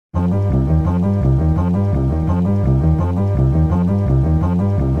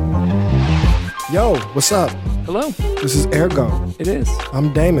Yo, what's up? Hello. This is Ergo. It is.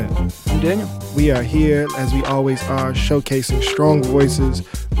 I'm Damon. I'm Daniel. We are here, as we always are, showcasing strong voices,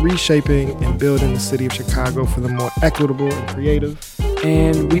 reshaping and building the city of Chicago for the more equitable and creative.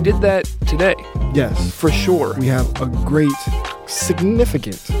 And we did that today. Yes. For sure. We have a great,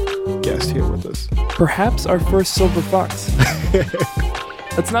 significant guest here with us. Perhaps our first Silver Fox.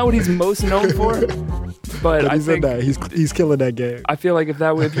 That's not what he's most known for. But I think he's killing that game. I feel like if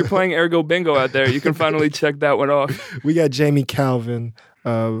you're playing Ergo Bingo out there, you can finally check that one off. We got Jamie Calvin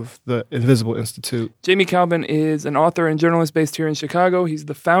of the Invisible Institute. Jamie Calvin is an author and journalist based here in Chicago. He's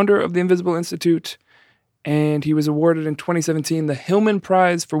the founder of the Invisible Institute, and he was awarded in 2017 the Hillman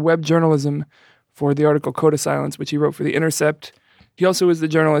Prize for Web Journalism for the article Code of Silence, which he wrote for The Intercept. He also is the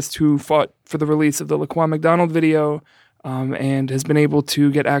journalist who fought for the release of the Laquan McDonald video and has been able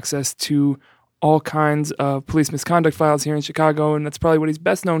to get access to all kinds of police misconduct files here in Chicago, and that's probably what he's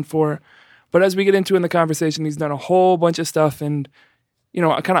best known for. But as we get into in the conversation, he's done a whole bunch of stuff and, you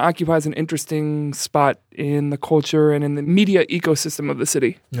know, kind of occupies an interesting spot in the culture and in the media ecosystem of the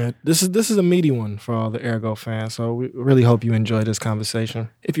city. Yeah, this is a meaty one for all the Ergo fans, so we really hope you enjoy this conversation.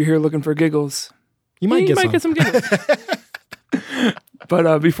 If you're here looking for giggles, you might get some giggles.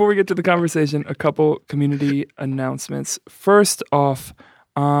 But before we get to the conversation, a couple community announcements. First off,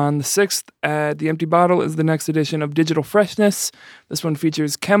 on the 6th at the Empty Bottle is the next edition of Digital Freshness. This one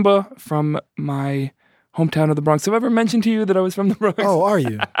features Kemba from my hometown of the Bronx. Have I ever mentioned to you that I was from the Bronx? Oh, are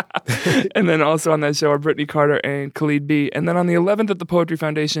you? And then also on that show are Brittany Carter and Khalid B. And then on the 11th at the Poetry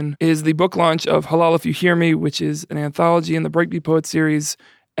Foundation is the book launch of Halal If You Hear Me, which is an anthology in the Breakbeat Poets series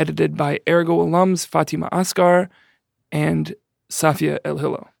edited by Ergo alums Fatima Asghar and Safia El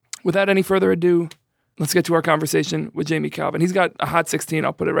Hillo. Without any further ado, let's get to our conversation with Jamie Calvin. He's got a hot 16.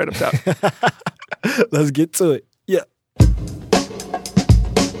 I'll put it right up top. Let's get to it. Yeah.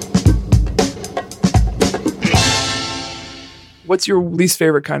 What's your least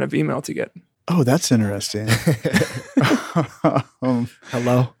favorite kind of email to get? Oh, that's interesting.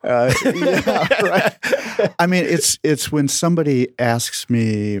 Hello? Yeah, right. I mean, it's when somebody asks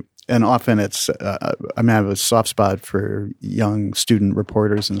me, and often it's, I have a soft spot for young student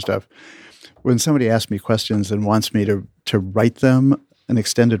reporters and stuff. When somebody asks me questions and wants me to write them an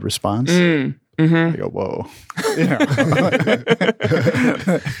extended response, I go, whoa.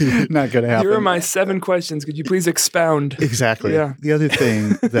 Not going to happen. Here are my 7 questions. Could you please expound? Exactly. Yeah. The other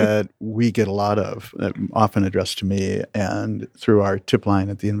thing that we get a lot of, often addressed to me and through our tip line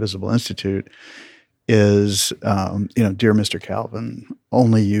at the Invisible Institute is, dear Mr. Calvin,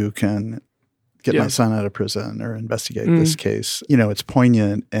 only you can get my son out of prison or investigate this case. You know, it's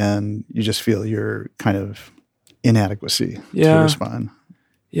poignant and you just feel your kind of inadequacy to respond.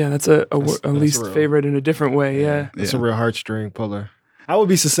 Yeah, that's a least favorite in a different way. Yeah. It's a real heartstring puller. I would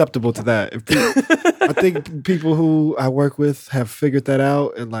be susceptible to that. I think people who I work with have figured that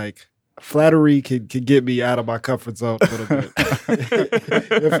out, and like flattery could get me out of my comfort zone a little bit.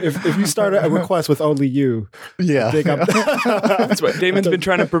 if you start a request with only you, I think that's what Damon's been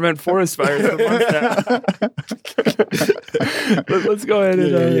trying to prevent forest fires for months now. Let's go ahead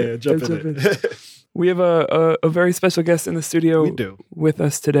and jump in. We have a very special guest in the studio with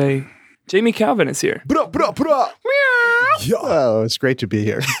us today. Jamie Calvin is here. Oh, it's great to be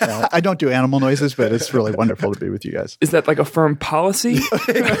here. I don't do animal noises, but it's really wonderful to be with you guys. Is that like a firm policy?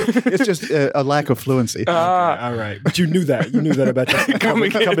 It's just a lack of fluency. Okay, all right. But you knew that. You knew that about you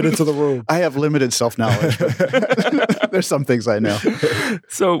coming into the room. I have limited self-knowledge, but there's some things I know.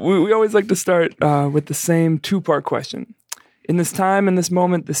 So we always like to start with the same 2-part question. In this time, in this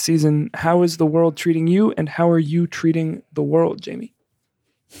moment, this season, how is the world treating you, and how are you treating the world, Jamie?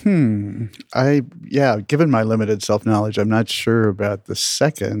 Given my limited self-knowledge, I'm not sure about the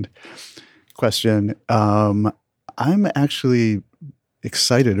second question. I'm actually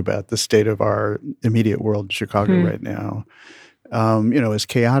excited about the state of our immediate world in Chicago right now. As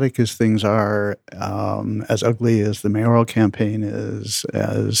chaotic as things are, as ugly as the mayoral campaign is,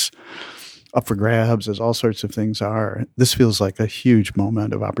 as up for grabs as all sorts of things are, this feels like a huge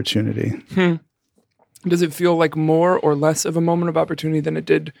moment of opportunity. Does it feel like more or less of a moment of opportunity than it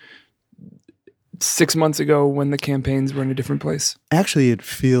did 6 months ago when the campaigns were in a different place? Actually, it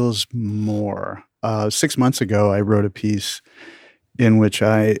feels more. 6 months ago, I wrote a piece in which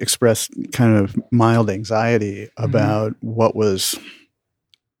I expressed kind of mild anxiety about what was,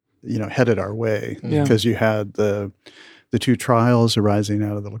 headed our way. Because you had the 2 trials arising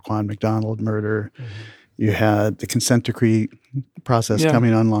out of the Laquan McDonald murder. You had the consent decree process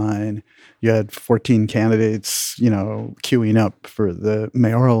coming online. You had 14 candidates, queuing up for the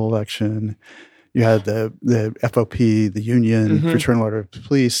mayoral election. You had the FOP, the union, Fraternal Order of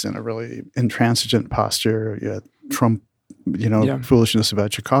Police, in a really intransigent posture. You had Trump, foolishness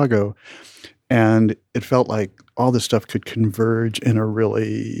about Chicago. And it felt like all this stuff could converge in a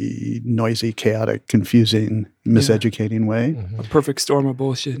really noisy, chaotic, confusing, miseducating way. Mm-hmm. A perfect storm of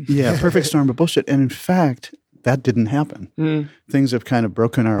bullshit. Yeah, perfect storm of bullshit. And in fact, that didn't happen. Things have kind of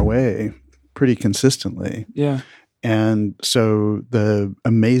broken our way pretty consistently. Yeah. And so the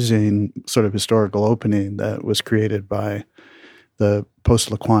amazing sort of historical opening that was created by the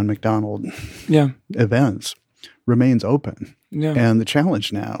post-Laquan McDonald events remains open. Yeah. And the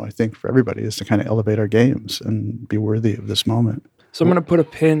challenge now, I think, for everybody is to kind of elevate our games and be worthy of this moment. So I'm going to put a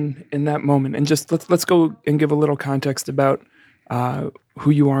pin in that moment and just let's go and give a little context about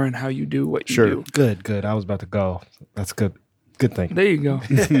who you are and how you do what you do. Good. I was about to go. That's good. Good thing. There you go.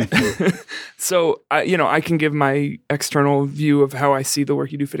 So, I can give my external view of how I see the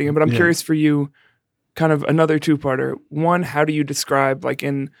work you do fitting in, but I'm curious for you, kind of another two-parter. One, how do you describe, like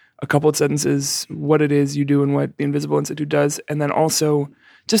in a couple of sentences, what it is you do and what the Invisible Institute does? And then also,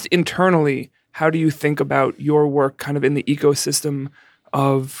 just internally, how do you think about your work kind of in the ecosystem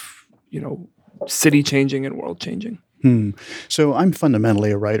of, city changing and world changing? So I'm fundamentally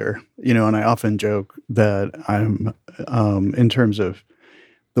a writer, and I often joke that I'm, in terms of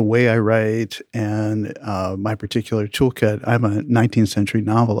the way I write and my particular toolkit, I'm a 19th century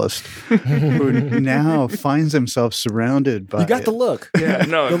novelist who now finds himself surrounded by... You got the look. Yeah,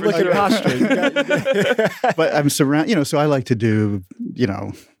 no. The look and posture. But I'm surrounded, so I like to do,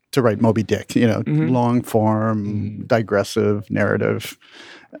 to write Moby Dick, long form, digressive narrative.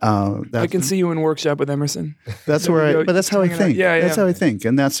 I can see you in workshop with Emerson. That's where but that's how I think. That's how I think.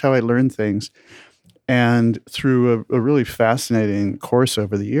 And that's how I learn things. And through a really fascinating course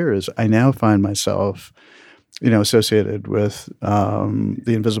over the years, I now find myself, associated with the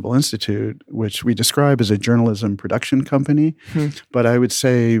Invisible Institute, which we describe as a journalism production company. But I would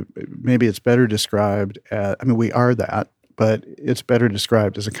say maybe it's better described as, we are that, but it's better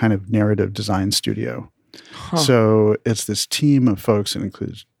described as a kind of narrative design studio. So it's this team of folks that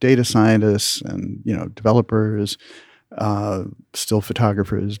includes data scientists and developers, still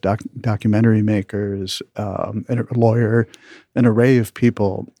photographers, documentary makers, and a lawyer, an array of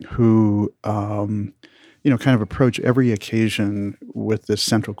people who kind of approach every occasion with this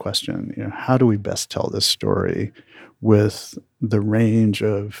central question: how do we best tell this story with the range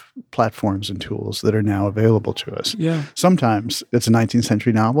of platforms and tools that are now available to us? Yeah. Sometimes it's a 19th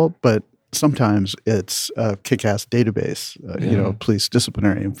century novel, but sometimes it's a kick-ass database, police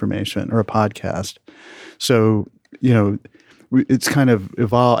disciplinary information, or a podcast. So, it's kind of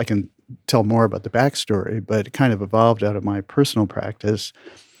evolved. I can tell more about the backstory, but it kind of evolved out of my personal practice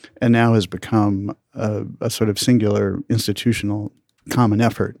and now has become a sort of singular institutional common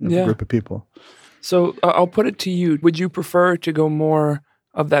effort of a group of people. So I'll put it to you. Would you prefer to go more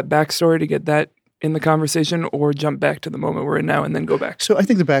of that backstory to get that in the conversation, or jump back to the moment we're in now and then go back? So I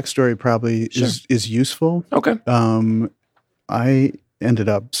think the backstory probably is useful. Okay. I ended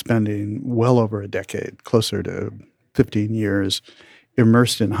up spending well over a decade, closer to 15 years,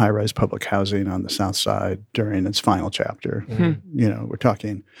 immersed in high-rise public housing on the South Side during its final chapter. We're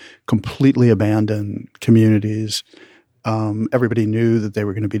talking completely abandoned communities. Everybody knew that they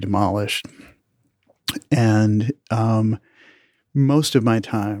were going to be demolished. And most of my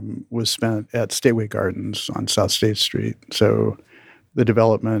time was spent at Stateway Gardens on South State Street. So the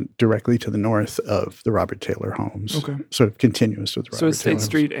development directly to the north of the Robert Taylor homes. Okay. Sort of continuous with Robert Taylor. So State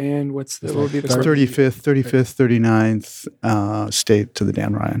Street and what will be the 35th, 39th State to the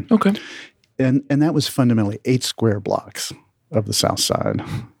Dan Ryan. Okay. And that was fundamentally 8 square blocks of the South Side.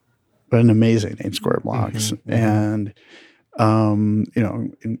 But an amazing 8 square blocks. And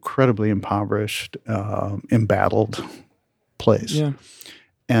incredibly impoverished, embattled place. Yeah.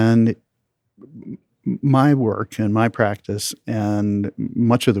 And my work and my practice and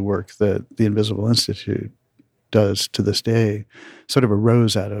much of the work that the Invisible Institute does to this day sort of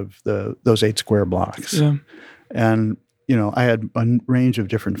arose out of those 8 square blocks. Yeah. And, I had a range of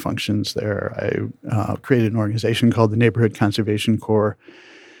different functions there. I created an organization called the Neighborhood Conservation Corps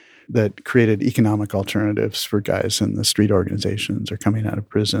that created economic alternatives for guys in the street organizations or coming out of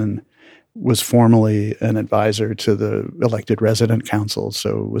prison. Was formerly an advisor to the elected resident council,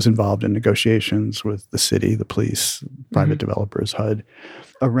 so was involved in negotiations with the city, the police, private developers, HUD.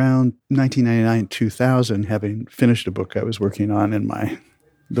 Around 1999-2000, having finished a book I was working on in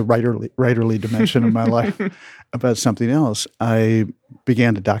the writerly dimension of my life about something else, I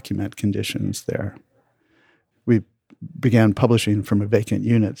began to document conditions there. began publishing from a vacant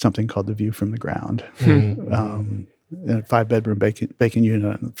unit, something called The View from the Ground. A 5-bedroom vacant unit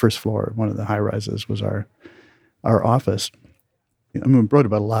on the first floor. One of the high rises was our office. I mean, we wrote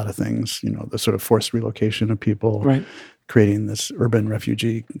about a lot of things, the sort of forced relocation of people, Right. creating this urban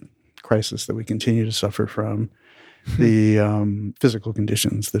refugee crisis that we continue to suffer from, the physical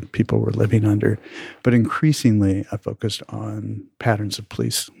conditions that people were living under. But increasingly, I focused on patterns of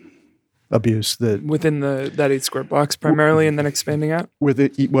police abuse that Within that 8 square blocks primarily, and then expanding out?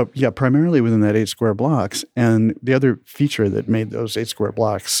 Primarily within that 8 square blocks. And the other feature that made those 8 square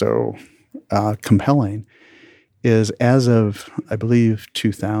blocks so compelling is, as of, I believe,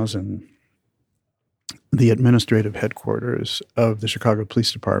 2000, the administrative headquarters of the Chicago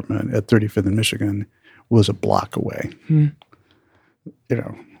Police Department at 35th and Michigan was a block away.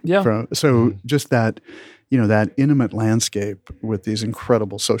 Yeah. Just that, that intimate landscape with these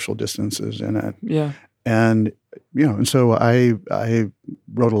incredible social distances in it. Yeah. And, and so I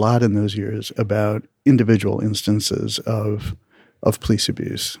wrote a lot in those years about individual instances of police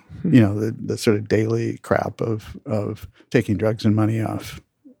abuse, the sort of daily crap of taking drugs and money off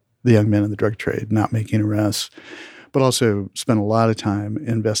the young men in the drug trade, not making arrests, but also spent a lot of time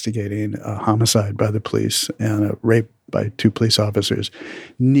investigating a homicide by the police and a rape by 2 police officers,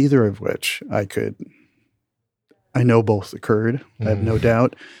 neither of which I know both occurred, I have no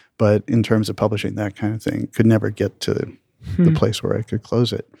doubt, but in terms of publishing that kind of thing, could never get to the place where I could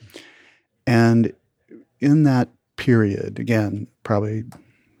close it. And in that period, again, probably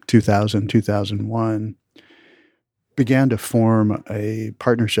 2000, 2001, began to form a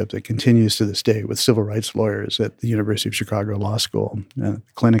partnership that continues to this day with civil rights lawyers at the University of Chicago Law School and the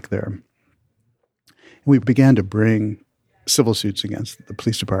clinic there. And we began to bring civil suits against the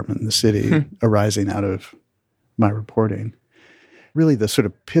police department in the city arising out of my reporting. Really, the sort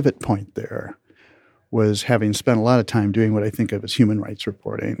of pivot point there was having spent a lot of time doing what I think of as human rights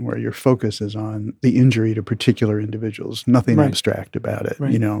reporting, where your focus is on the injury to particular individuals, nothing abstract about it.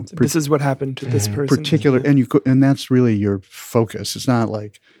 Right. So this is what happened to this person. And that's really your focus. It's not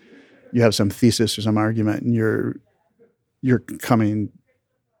like you have some thesis or some argument and you're coming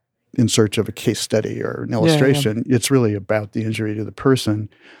in search of a case study or an illustration. Yeah. It's really about the injury to the person.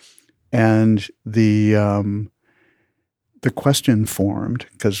 And the question formed,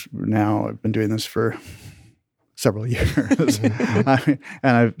 because now I've been doing this for several years, and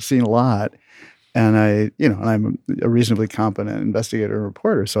I've seen a lot, and I'm a reasonably competent investigator and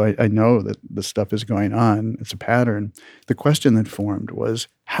reporter, so I know that this stuff is going on. It's a pattern. The question that formed was,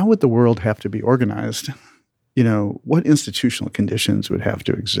 how would the world have to be organized? What institutional conditions would have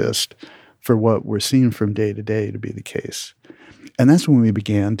to exist for what we're seeing from day to day to be the case? And that's when we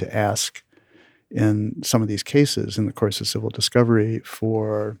began to ask, in some of these cases in the course of civil discovery,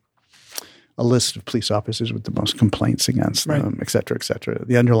 for a list of police officers with the most complaints against them, et cetera,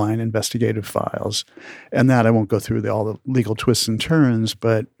 the underlying investigative files. And that I won't go through all the legal twists and turns,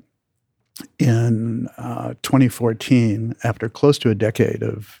 but in 2014, after close to a decade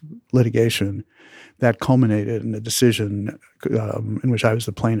of litigation, that culminated in a decision in which I was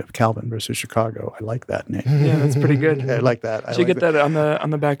the plaintiff, Calvin versus Chicago. I like that name. Yeah, that's pretty good. I like that. Did you get that on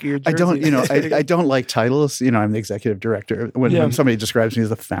the back of your jersey? I don't like titles. I'm the executive director. When somebody describes me as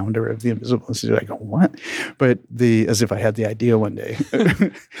the founder of the Invisible Institute, I go, what? But as if I had the idea one day.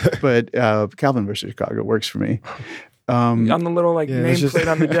 But Calvin versus Chicago works for me. On the little nameplate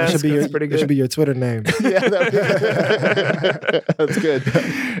on the desk, that's pretty good. It should be your Twitter name. That's good.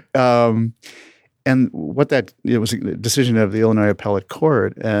 And it was a decision of the Illinois Appellate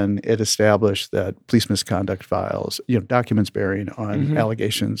Court, and it established that police misconduct files, documents bearing on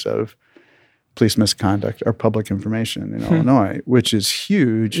allegations of police misconduct are public information in Illinois, which is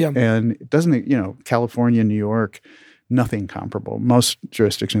huge. Yeah. And it doesn't, California, New York, nothing comparable. Most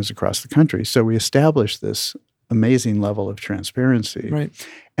jurisdictions across the country. So we established this amazing level of transparency. Right.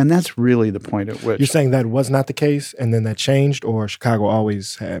 And that's really the point at which... You're saying that was not the case and then that changed, or Chicago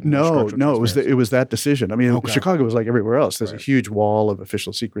always had... No, it was that decision. I mean, Chicago was like everywhere else. There's a huge wall of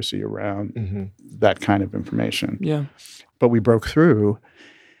official secrecy around that kind of information. Yeah. But we broke through,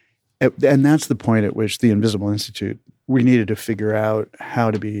 and that's the point at which the Invisible Institute, we needed to figure out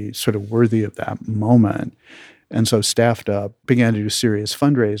how to be sort of worthy of that moment. And so staffed up, began to do serious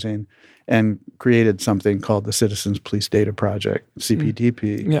fundraising, and created something called the Citizens Police Data Project,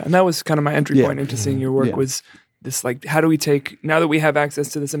 CPDP. Yeah, and that was kind of my entry point into seeing your work was this, how do we take, now that we have access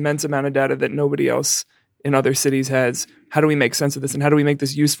to this immense amount of data that nobody else in other cities has, how do we make sense of this, and how do we make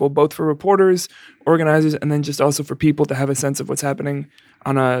this useful both for reporters, organizers, and then just also for people to have a sense of what's happening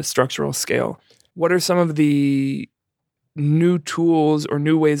on a structural scale? What are some of the new tools or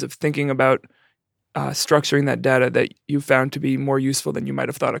new ways of thinking about structuring that data that you found to be more useful than you might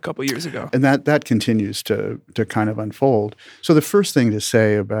have thought a couple years ago. And that continues to kind of unfold. So the first thing to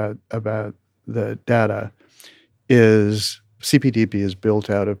say about the data is CPDP is built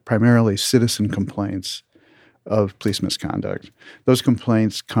out of primarily citizen complaints of police misconduct. Those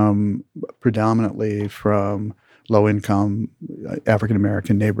complaints come predominantly from low-income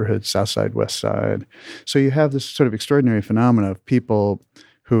African-American neighborhoods, South Side, West Side. So you have this sort of extraordinary phenomena of people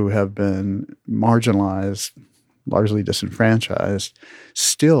who have been marginalized, largely disenfranchised,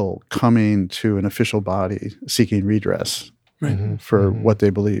 still coming to an official body seeking redress for what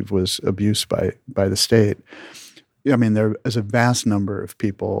they believe was abuse by the state. I mean, there is a vast number of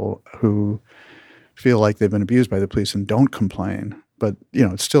people who feel like they've been abused by the police and don't complain. But,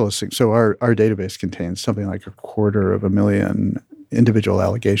 it's still so our database contains something like 250,000 individual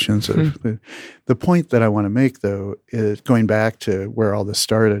allegations. The point that I want to make, though, is going back to where all this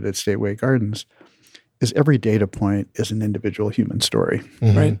started at Stateway Gardens, is every data point is an individual human story.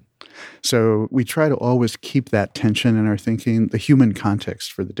 Right. So we try to always keep that tension in our thinking, the human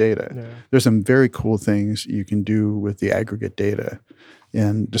context for the data. Yeah. There's some very cool things you can do with the aggregate data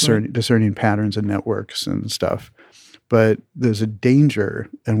and discerning patterns and networks and stuff. But there's a danger,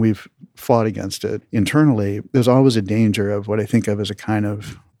 and we've fought against it internally. There's always a danger of what I think of as a kind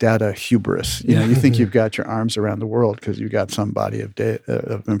of data hubris. You think you've got your arms around the world because you've got some body of data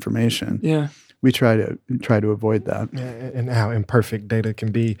of information. Yeah. We try to avoid that. Yeah, and how imperfect data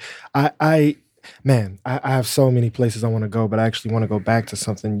can be. I have so many places I want to go, but I actually want to go back to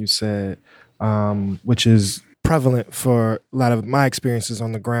something you said, which is prevalent for a lot of my experiences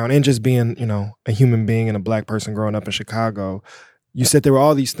on the ground and just being, a human being and a Black person growing up in Chicago. You said there were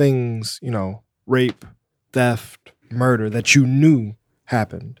all these things, rape, theft, murder that you knew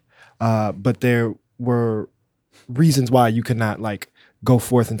happened, but there were reasons why you could not go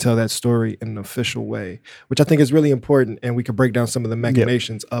forth and tell that story in an official way, which I think is really important. And we could break down some of the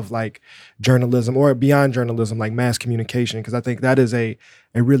machinations of journalism or beyond journalism, like mass communication, because I think that is a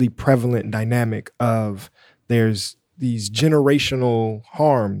really prevalent dynamic of there's these generational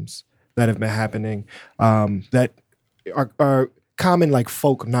harms that have been happening that are common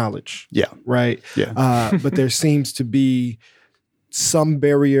folk knowledge. Yeah. Right? Yeah. But there seems to be some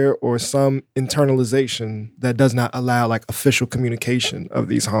barrier or some internalization that does not allow official communication of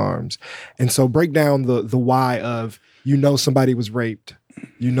these harms. And so break down the why of, somebody was raped,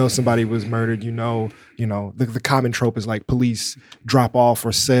 somebody was murdered, the common trope is police drop off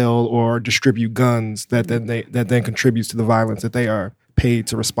or sell or distribute guns that then contributes to the violence that they are paid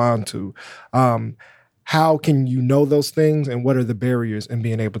to respond to. How can you know those things, and what are the barriers in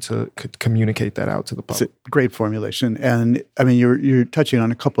being able to communicate that out to the public? It's a great formulation. And I mean, you're touching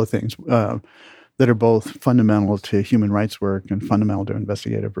on a couple of things that are both fundamental to human rights work and fundamental to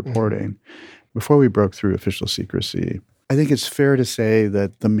investigative reporting. Before we broke through official secrecy, I think it's fair to say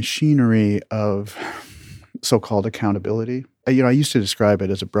that the machinery of so-called accountability, I used to describe it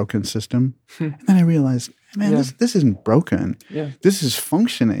as a broken system. And then I realized, this isn't broken. Yeah. This is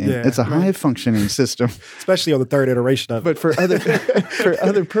functioning. Yeah, it's a high-functioning system. Especially on the third iteration of it. But for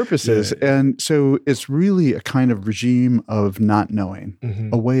other purposes. Yeah. And so it's really a kind of regime of not knowing,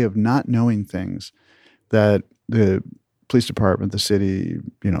 a way of not knowing things that the police department, the city,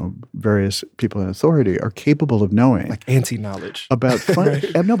 various people in authority are capable of knowing. Anti-knowledge. About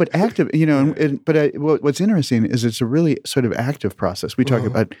no, but active, what's interesting is it's a really sort of active process. We talk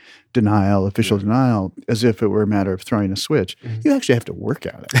about denial, official denial, as if it were a matter of throwing a switch. You actually have to work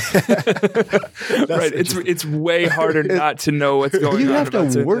at it. Right. It's way harder not to know what's going on. You have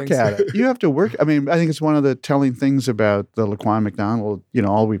to work at it. You have to work. I mean, I think it's one of the telling things about the Laquan McDonald,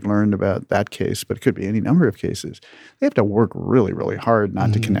 all we've learned about that case, but it could be any number of cases. They have to work really, really hard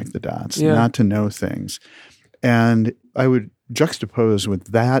not to connect the dots, not to know things. And I would juxtapose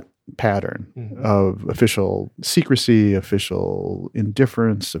with that pattern of official secrecy, official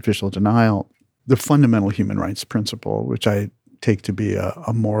indifference, official denial, the fundamental human rights principle, which I take to be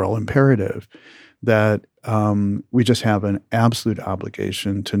a moral imperative, that we just have an absolute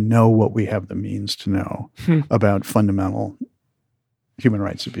obligation to know what we have the means to know about fundamental human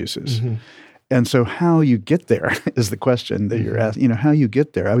rights abuses. And so how you get there is the question that you're asking, how you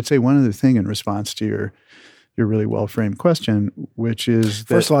get there. I would say one other thing in response to your really well-framed question, which is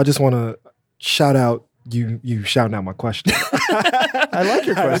that— First of all, I just want to shout out you shouting out my question. I like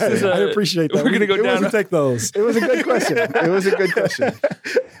your question. I appreciate that. We're going to go down and take those. It was a good question.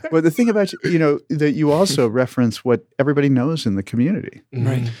 But the thing about, that you also reference what everybody knows in the community.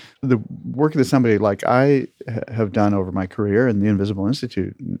 Right. The work that somebody like I have done over my career and the Invisible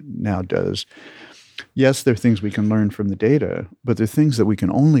Institute now does, yes, there are things we can learn from the data, but there are things that we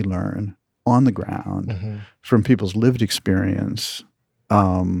can only learn on the ground from people's lived experience,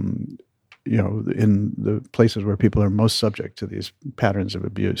 in the places where people are most subject to these patterns of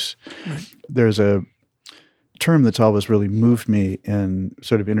abuse. Right. There's a term that's always really moved me in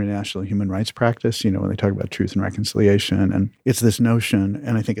sort of international human rights practice, when they talk about truth and reconciliation. And it's this notion,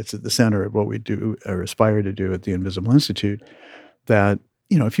 and I think it's at the center of what we do or aspire to do at the Invisible Institute, that,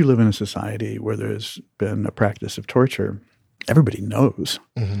 if you live in a society where there's been a practice of torture, everybody knows,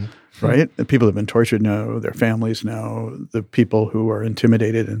 right? The people who have been tortured know, their families know, the people who are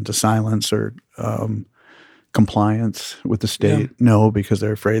intimidated into silence or compliance with the state know because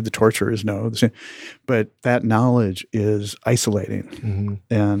they're afraid. The torturers know. But that knowledge is isolating.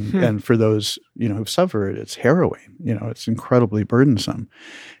 And for those, who've suffered, it's harrowing. It's incredibly burdensome.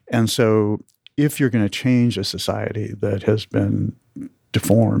 And so if you're going to change a society that has been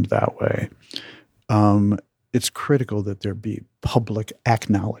deformed that way, it's critical that there be public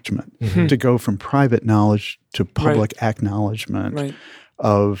acknowledgement. To go from private knowledge to public acknowledgement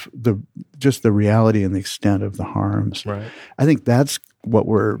of just the reality and the extent of the harms. Right. I think that's what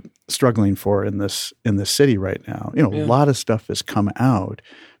we're struggling for in this city right now. A lot of stuff has come out,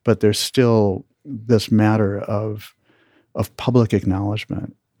 but there's still this matter of public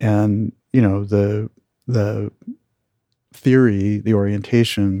acknowledgement. And the theory, the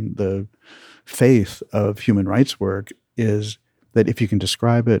orientation, the faith of human rights work is that if you can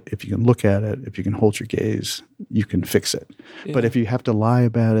describe it, if you can look at it, if you can hold your gaze, you can fix it. Yeah. But if you have to lie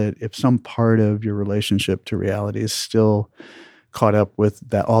about it, if some part of your relationship to reality is still caught up with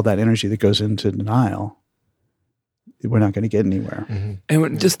all that energy that goes into denial, we're not going to get anywhere.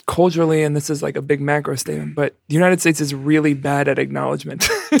 And just culturally, and this is like a big macro statement, but the United States is really bad at acknowledgement.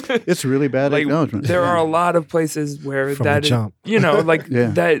 It's really bad at acknowledgement. There are a lot of places where From that the jump.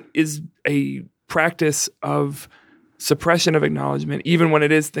 is, that is a practice of suppression of acknowledgement, even when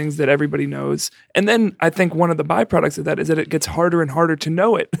it is things that everybody knows. And then I think one of the byproducts of that is that it gets harder and harder to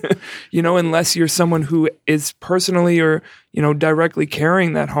know it, unless you're someone who is personally or, directly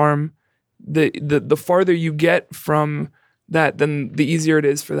carrying that harm. The farther you get from that, then the easier it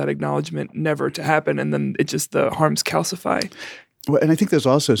is for that acknowledgement never to happen. And then the harms calcify. Well, and I think there's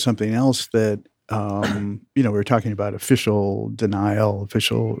also something else that, we were talking about official denial,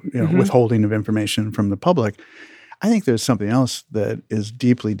 withholding of information from the public. I think there's something else that is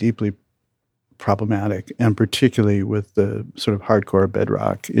deeply, deeply problematic, and particularly with the sort of hardcore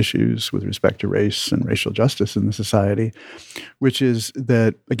bedrock issues with respect to race and racial justice in the society, which is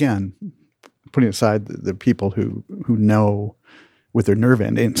that, again, putting aside the people who know with their nerve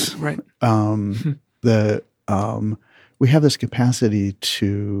endings, right? We have this capacity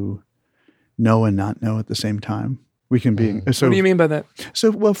to know and not know at the same time. We can be. So, what do you mean by that? So,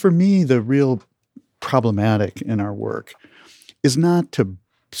 well, for me, the real problematic in our work is not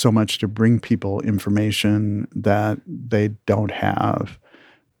so much to bring people information that they don't have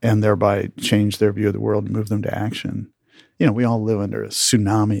and thereby change their view of the world and move them to action. We all live under a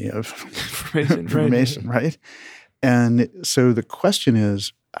tsunami of information, right? And so the question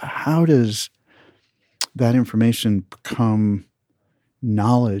is, how does that information become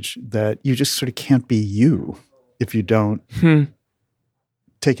knowledge that you just sort of can't be you if you don't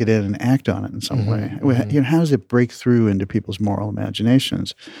take it in and act on it in some way? How does it break through into people's moral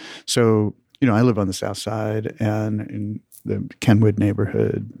imaginations? So, I live on the South Side and in the Kenwood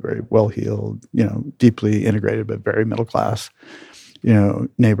neighborhood, very well-heeled, deeply integrated, but very middle-class,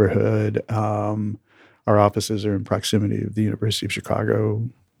 neighborhood. Our offices are in proximity of the University of Chicago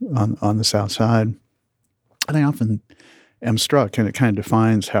on the South Side. And I often am struck, and it kind of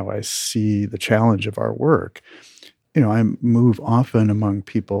defines how I see the challenge of our work. I move often among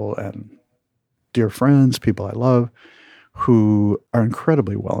people and dear friends, people I love, who are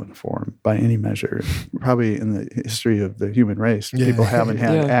incredibly well-informed by any measure. Probably in the history of the human race, people haven't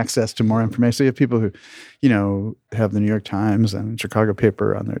had access to more information. So you have people who, have the New York Times and Chicago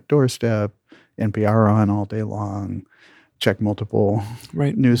paper on their doorstep, NPR on all day long, check multiple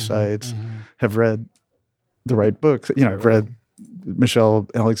news sites, have read the right books. I've read Michelle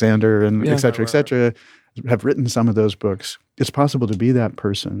Alexander and et cetera, have written some of those books. It's possible to be that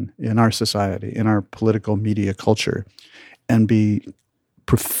person in our society, in our political media culture, and be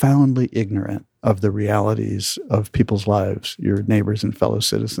profoundly ignorant of the realities of people's lives, your neighbors and fellow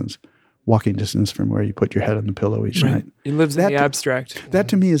citizens, walking distance from where you put your head on the pillow each night. It lives in the abstract. That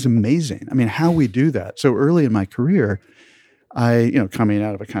to me is amazing. I mean, how we do that. So early in my career, I, coming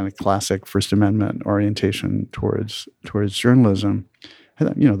out of a kind of classic First Amendment orientation towards journalism,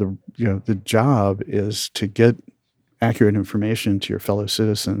 the job is to get accurate information to your fellow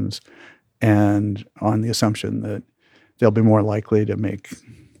citizens, and on the assumption that they'll be more likely to make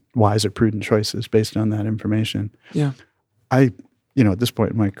wise or prudent choices based on that information. Yeah. I, at this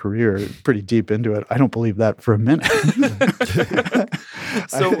point in my career, pretty deep into it, I don't believe that for a minute.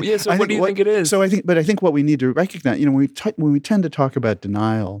 So what do you think it is? So I think what we need to recognize, when we tend to talk about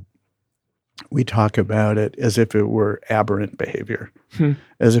denial, we talk about it as if it were aberrant behavior,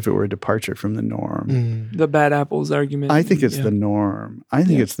 as if it were a departure from the norm. The bad apples argument. I think it's the norm. I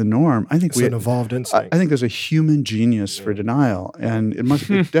think it's the norm. I think it's an evolved instinct. I think there's a human genius for denial, and it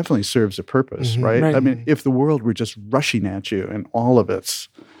definitely serves a purpose, right? I mean, if the world were just rushing at you and all of its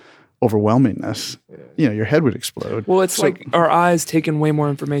overwhelmingness, your head would explode. Well, it's like our eyes take in way more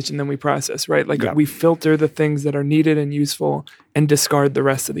information than we process, right? Like we filter the things that are needed and useful and discard the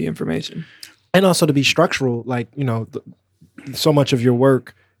rest of the information. And also to be structural, like, so much of your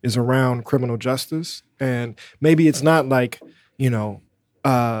work is around criminal justice. And maybe it's not like,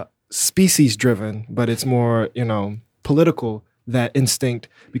 species driven, but it's more, political, that instinct.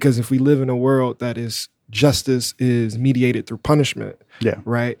 Because if we live in a world that is justice is mediated through punishment,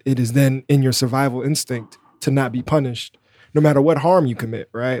 right? It is then in your survival instinct to not be punished, no matter what harm you commit,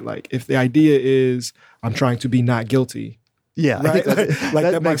 right? Like if the idea is I'm trying to be not guilty, right? I think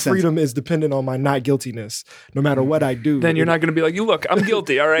that my freedom is dependent on my not guiltiness, no matter what I do. Then you're not going to be like, look, I'm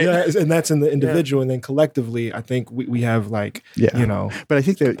guilty, all right? And that's in the individual, and then collectively, I think we have But I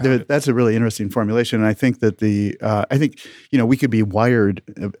think that's a really interesting formulation, and I think that we could be wired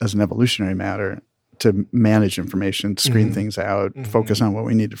as an evolutionary matter to manage information, screen things out, focus on what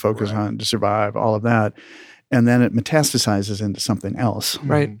we need to focus on to survive, all of that. And then it metastasizes into something else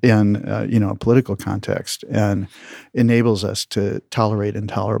in a political context and enables us to tolerate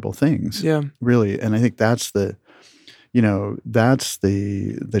intolerable things. Yeah. Really. And I think that's the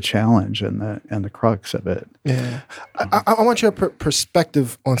challenge and the crux of it. Yeah. I want your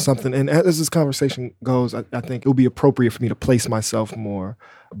perspective on something. And as this conversation goes, I think it would be appropriate for me to place myself more,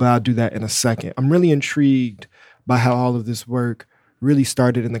 but I'll do that in a second. I'm really intrigued by how all of this work really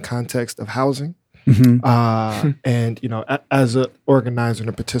started in the context of housing. And, as an organizer and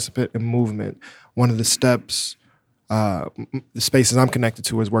a participant in movement, one of the steps, the spaces I'm connected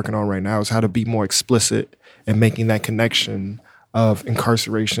to is working on right now is how to be more explicit in making that connection of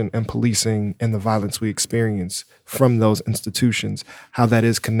incarceration and policing and the violence we experience from those institutions, how that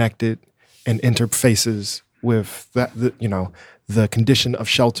is connected and interfaces with the condition of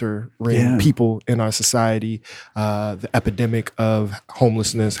sheltering people in our society, the epidemic of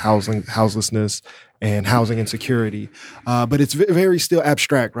homelessness, houselessness, and housing insecurity. But it's very still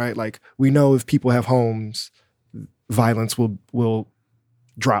abstract, right? Like we know if people have homes, violence will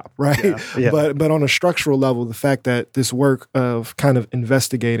drop, right? But on a structural level, the fact that this work of kind of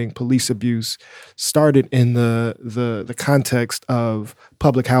investigating police abuse started in the context of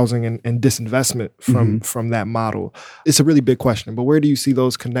public housing and disinvestment from that model, it's a really big question. But where do you see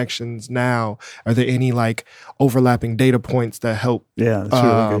those connections now? Are there any like overlapping data points that help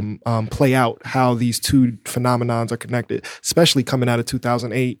play out how these two phenomenons are connected, especially coming out of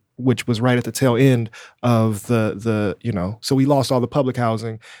 2008? Which was right at the tail end of the so we lost all the public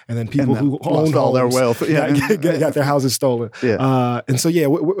housing, and then people who owned all their wealth got their houses stolen. Where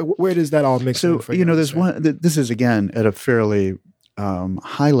does that all mix? So there's one. This is again at a fairly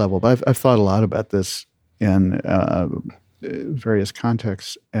high level, but I've thought a lot about this in various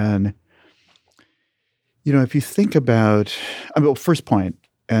contexts, and if you think about, first point.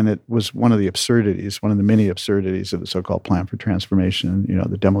 And it was one of the many absurdities of the so-called plan for transformation,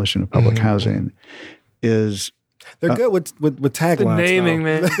 the demolition of public housing, is... They're good with taglines. The naming,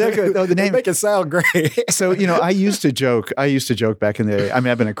 man. They're good. No, the name make it sound great. So, I used to joke back in the day. I've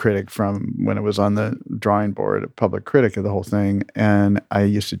been a critic from when it was on the drawing board, a public critic of the whole thing. And I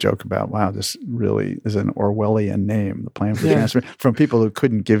used to joke about, wow, this really is an Orwellian name, the plan for transformation. From people who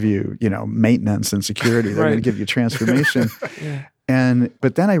couldn't give you, maintenance and security. They're going to give you transformation.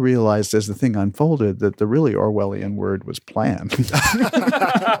 But then I realized as the thing unfolded that the really Orwellian word was plan.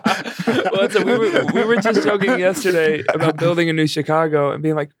 We were just joking yesterday about building a new Chicago and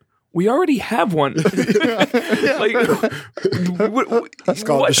being like, we already have one. It's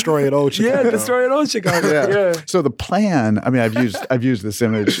called Destroy It Old Chicago. Yeah, Destroy It Old Chicago. Yeah. So the plan, I've used this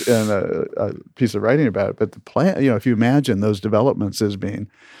image in a piece of writing about it, but the plan, if you imagine those developments as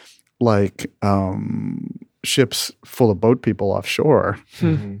being like ships full of boat people offshore,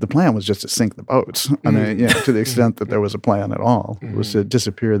 the plan was just to sink the boats. To the extent that there was a plan at all, it was to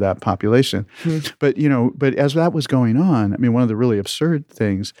disappear that population. But as that was going on, one of the really absurd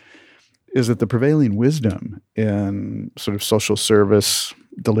things is that the prevailing wisdom in sort of social service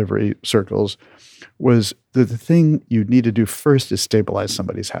delivery circles was that the thing you need to do first is stabilize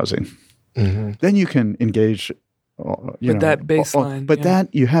somebody's housing. Then you can engage that baseline, but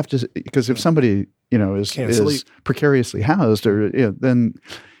that you have to, because if somebody, is precariously housed, or then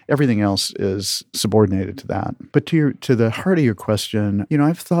everything else is subordinated to that. But to the heart of your question,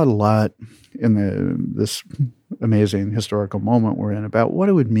 I've thought a lot in this amazing historical moment we're in about what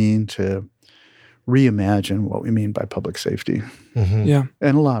it would mean to reimagine what we mean by public safety. Mm-hmm. Yeah.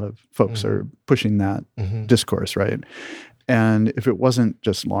 And a lot of folks are pushing that discourse, right? And if it wasn't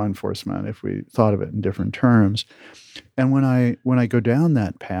just law enforcement, if we thought of it in different terms. And when I go down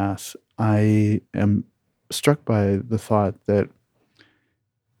that path, I am struck by the thought that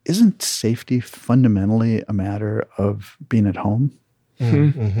isn't safety fundamentally a matter of being at home?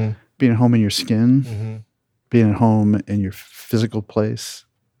 Mm-hmm. Being at home in your skin, being at home in your physical place,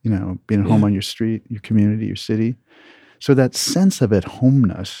 being at home on your street, your community, your city. So that sense of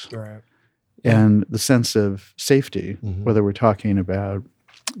at-homeness and the sense of safety, whether we're talking about,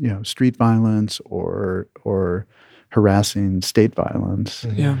 street violence or harassing state violence,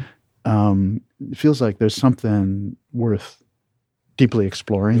 it feels like there's something worth deeply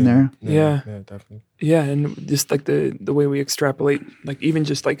exploring there. Yeah, definitely. Yeah, and just like the way we extrapolate, like even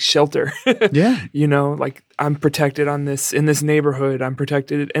just like shelter. Yeah. Like I'm protected in this neighborhood. I'm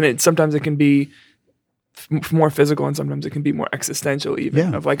protected, and sometimes it can be more physical, and sometimes it can be more existential.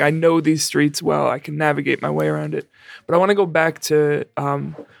 Even of like I know these streets well, I can navigate my way around it. But I want to go back to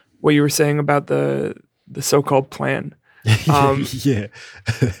what you were saying about the so-called plan.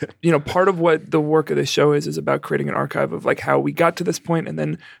 Part of what the work of the show is about creating an archive of like how we got to this point, and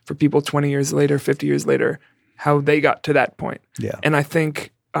then for people 20 years later, 50 years later, how they got to that point. Yeah. And I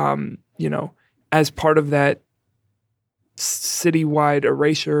think, as part of that citywide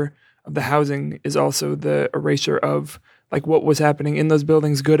erasure of the housing is also the erasure of like what was happening in those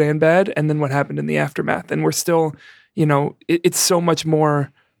buildings, good and bad, and then what happened in the aftermath. And we're still, it's so much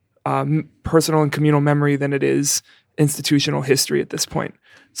more personal and communal memory than it is institutional history at this point.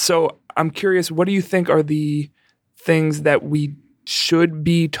 So I'm curious, what do you think are the things that we should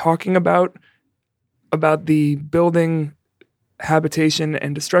be talking about the building, habitation,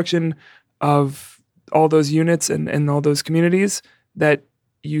 and destruction of all those units and all those communities that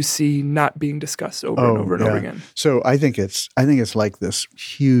you see not being discussed over and over and over again? So I think it's like this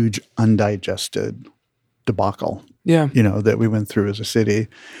huge undigested debacle. Yeah. That we went through as a city.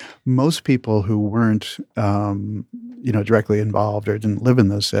 Most people who weren't, directly involved or didn't live in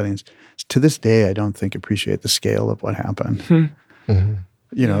those settings, to this day, I don't think appreciate the scale of what happened.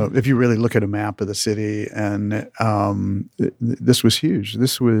 If you really look at a map of the city, and this was huge.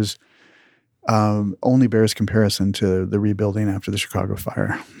 This was only bears comparison to the rebuilding after the Chicago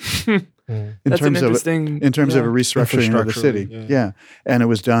fire. In terms of a restructuring of the city. Yeah. And it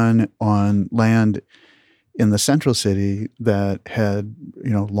was done on land in the central city that had,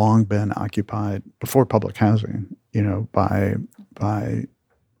 long been occupied before public housing, by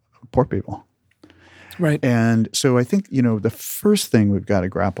poor people. Right. And so I think, the first thing we've got to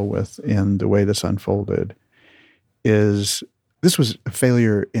grapple with in the way this unfolded is this was a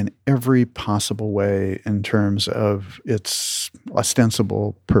failure in every possible way in terms of its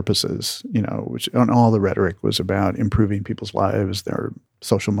ostensible purposes, which on all the rhetoric was about improving people's lives, their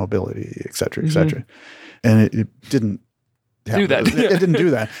social mobility, et cetera, et cetera. And it didn't do that. It didn't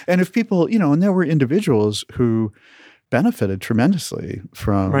do that. And if people, and there were individuals who benefited tremendously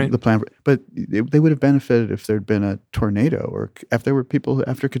from the plan, but they would have benefited if there'd been a tornado or if there were people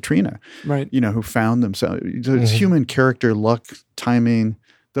after Katrina, who found themselves. It's human character, luck, timing,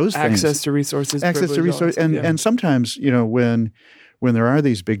 those things. Access to resources. And sometimes, when there are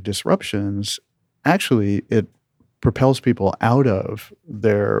these big disruptions, actually it propels people out of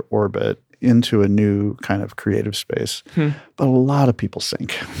their orbit into a new kind of creative space. But a lot of people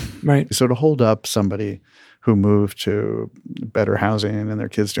sink. Right. So to hold up somebody who moved to better housing and their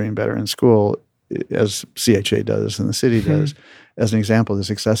kids doing better in school, as CHA does and the city does, as an example of the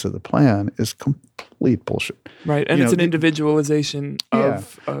success of the plan, is complete bullshit. Right. And it's an individualization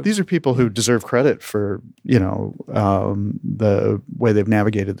of... These are people who deserve credit for, the way they've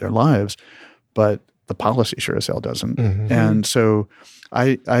navigated their lives, but the policy sure as hell doesn't. And so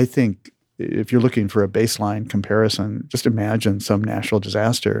I think if you're looking for a baseline comparison, just imagine some natural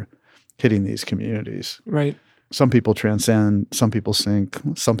disaster hitting these communities. Right. Some people transcend, some people sink,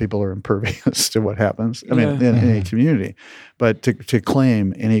 some people are impervious to what happens. I mean, in any community. But to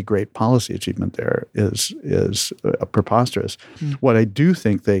claim any great policy achievement there is preposterous. What I do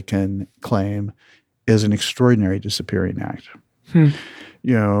think they can claim is an extraordinary disappearing act.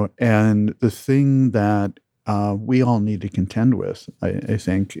 And the thing that we all need to contend with, I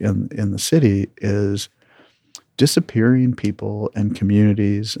think, in the city is disappearing people and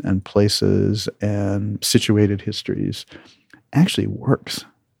communities and places and situated histories actually works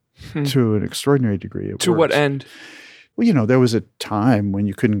to an extraordinary degree. To what end? Well, there was a time when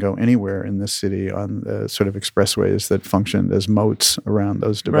you couldn't go anywhere in this city on the sort of expressways that functioned as moats around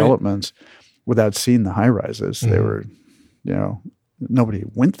those developments without seeing the high rises. They were, nobody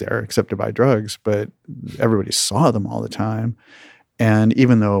went there except to buy drugs, but everybody saw them all the time. And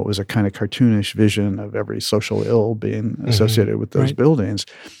even though it was a kind of cartoonish vision of every social ill being associated with those buildings,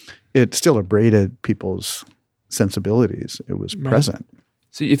 it still abraded people's sensibilities. It was present.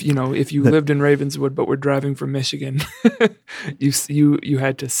 So if you lived in Ravenswood but were driving from Michigan, you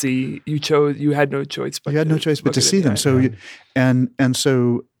had to see. You had no choice. But you had no choice but to see them. So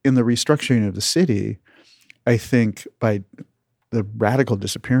so in the restructuring of the city, I think by the radical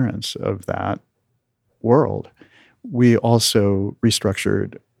disappearance of that world, we also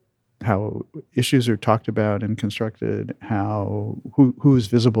restructured how issues are talked about and constructed, who is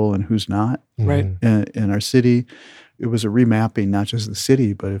visible and who's not in our city. It was a remapping, not just the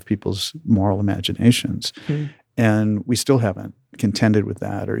city, but of people's moral imaginations. And we still haven't contended with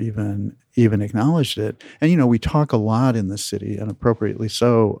that or even acknowledged it. And, we talk a lot in this city, and appropriately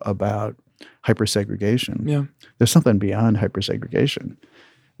so, about hypersegregation. Yeah. There's something beyond hypersegregation,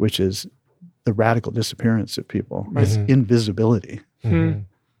 which is the radical disappearance of people. It's invisibility,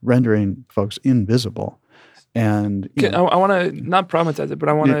 rendering folks invisible. And I want to not traumatize it, but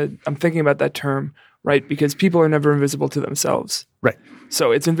I'm thinking about that term, right? Because people are never invisible to themselves. Right.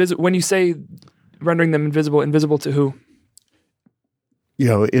 So it's invisible. When you say rendering them invisible to who?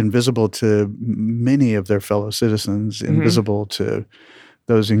 Invisible to many of their fellow citizens, invisible to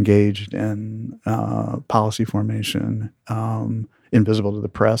those engaged in policy formation, invisible to the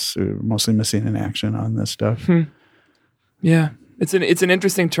press, who are mostly missing in action on this stuff. Yeah. It's an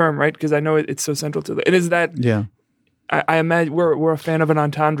interesting term, right? Because I know it's so central to it. Is that? Yeah. I imagine we're a fan of an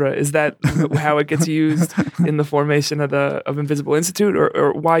entendre. Is that how it gets used in the formation of Invisible Institute,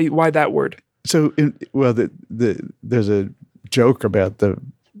 or why that word? So, there's a joke about the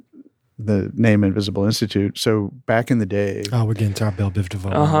name Invisible Institute. So back in the day, we're getting to our Belle Biv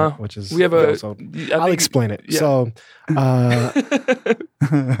DeVoe, which is we have I'll explain it. Yeah.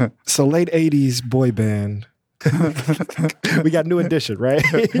 So late '80s boy band. We got New Edition, right?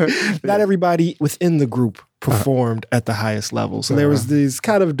 Not everybody within the group performed at the highest level. So there was this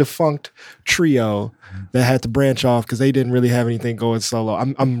kind of defunct trio that had to branch off because they didn't really have anything going solo.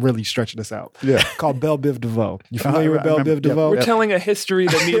 I'm really stretching this out. Yeah. Called Belle Biv DeVoe. You familiar with Belle Biv DeVoe? We're telling a history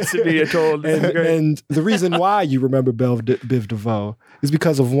that needs to be told. And the reason why you remember Belle Biv DeVoe is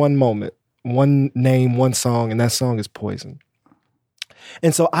because of one moment, one name, one song, and that song is Poison.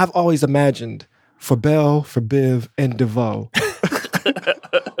 And so I've always imagined for Belle, for Biv, and DeVoe,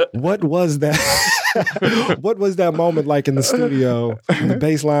 what was that? What was that moment like in the studio? The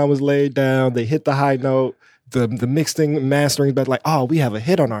bass line was laid down. They hit the high note. The mixing, mastering, but like, we have a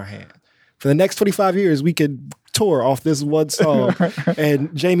hit on our hand. For the next 25 years, we could tour off this one song.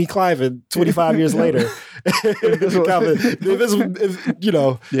 And Jamie Cliven, 25 years later,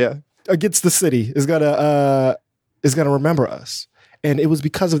 against the city, is gonna remember us. And it was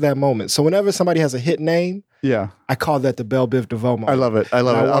because of that moment. So whenever somebody has a hit name, I call that the Belle Biv DeVoe moment. I love it. I'm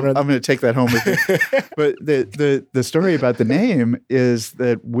going to take that home with me. But the story about the name is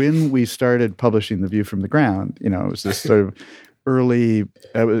that when we started publishing The View from the Ground, it was this sort of early.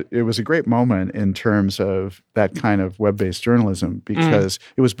 It was a great moment in terms of that kind of web-based journalism because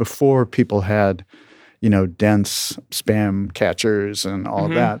it was before people had, dense spam catchers and all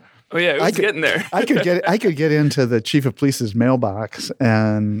of that. Oh yeah, it was getting there. I could get into the chief of police's mailbox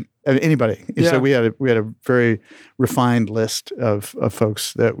and anybody. Yeah. So we had a very refined list of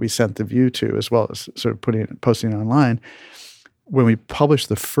folks that we sent The View to, as well as sort of posting online. When we published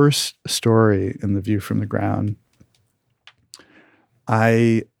the first story in The View from the Ground,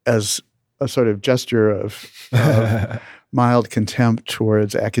 I, as a sort of gesture of mild contempt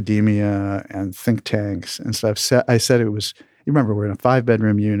towards academia and think tanks and stuff, I said it was. You remember, we're in a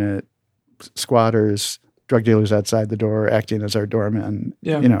 5-bedroom unit, squatters, drug dealers outside the door, acting as our doormen.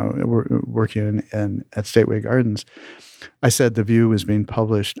 Yeah. We're working at Stateway Gardens. I said The View was being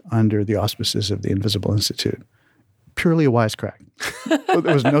published under the auspices of the Invisible Institute. Purely a wisecrack.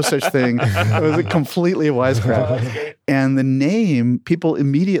 There was no such thing. It was completely a wisecrack. And the name, people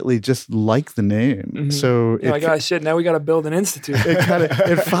immediately just like the name. Mm-hmm. So you're like, shit, now we got to build an institute.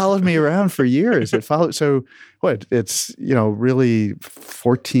 It followed me around for years. It's really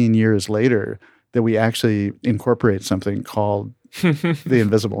 14 years later that we actually incorporate something called the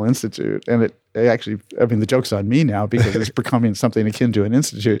Invisible Institute. And it actually, the joke's on me now because it's becoming something akin to an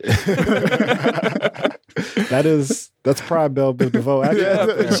institute. That's prime Belle Biv DeVoe. Yeah,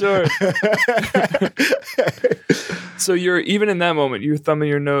 for sure. So you're even in that moment, you're thumbing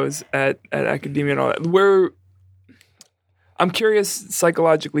your nose at academia and all that. I'm curious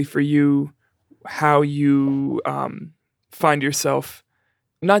psychologically for you how you find yourself,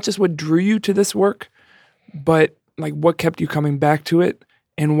 not just what drew you to this work, but like what kept you coming back to it,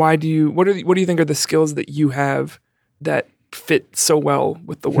 and what do you think are the skills that you have that fit so well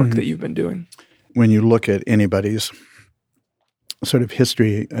with the work that you've been doing? When you look at anybody's sort of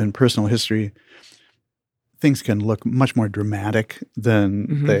history and personal history, things can look much more dramatic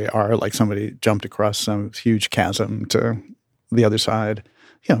than they are. Like somebody jumped across some huge chasm to the other side.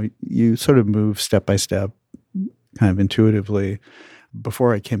 You know, you sort of move step by step, kind of intuitively.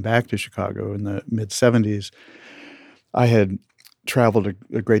 Before I came back to Chicago in the mid-'70s, I had traveled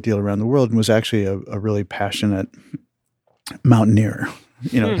a great deal around the world and was actually a really passionate mountaineer.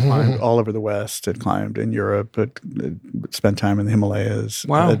 You know, climbed all over the West, had climbed in Europe, had spent time in the Himalayas.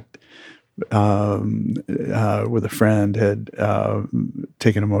 Wow. With a friend, had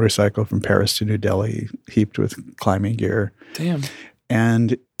taken a motorcycle from Paris to New Delhi, heaped with climbing gear. Damn.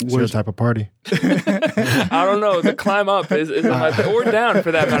 And It's your type of party. I don't know. The climb up is my thing, or down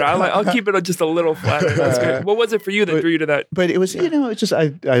for that matter. I'll keep it just a little flatter. That's good. What was it for you that drew you to that? But it was, it's just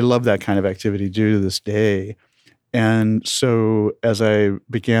I love that kind of activity due to this day. And so as I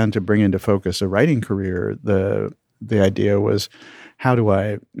began to bring into focus a writing career, the idea was, how do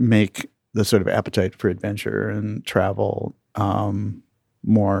I make the sort of appetite for adventure and travel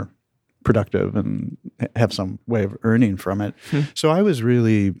more productive and have some way of earning from it? So I was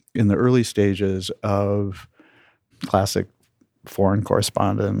really in the early stages of classic foreign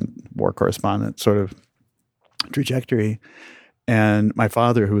correspondent, war correspondent sort of trajectory. And my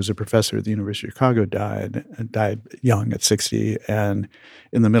father, who was a professor at the University of Chicago, died young at 60, and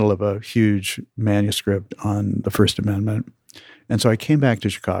in the middle of a huge manuscript on the First Amendment. And so I came back to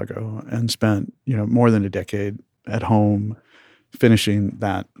Chicago and spent, more than a decade at home finishing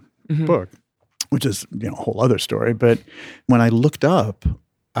that book, which is, a whole other story. But when I looked up,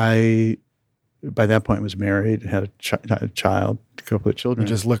 by that point was married, had a child, a couple of children.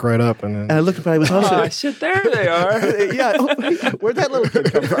 You just look right up and I looked, but I was also shit. There they are. Yeah, where'd that little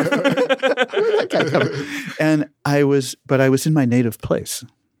kid come from? Where'd that guy come from? And I was in my native place,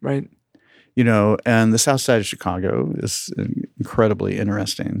 right? And the South Side of Chicago is an incredibly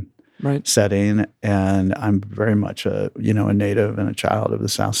interesting setting, and I'm very much a native and a child of the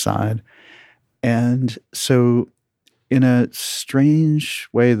South Side, and so in a strange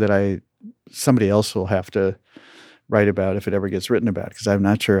way that somebody else will have to write about if it ever gets written about, because I'm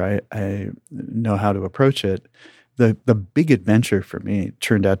not sure I know how to approach it. The big adventure for me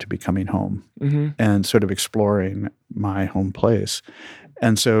turned out to be coming home and sort of exploring my home place.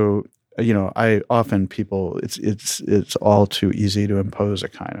 And so, I often it's all too easy to impose a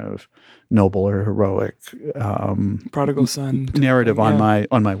kind of noble or heroic prodigal son narrative on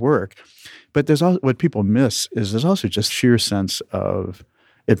my work. But there's also, what people miss is there's also just sheer sense of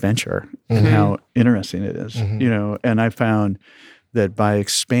adventure and how interesting it is, and I found that by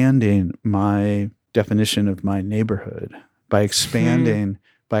expanding my definition of my neighborhood, by expanding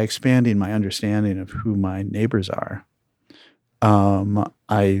my understanding of who my neighbors are,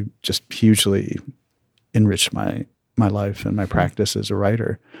 I just hugely enriched my life and my practice as a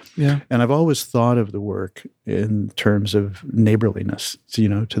writer. Yeah. And I've always thought of the work in terms of neighborliness.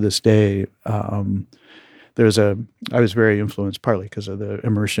 So, to this day, I was very influenced, partly because of the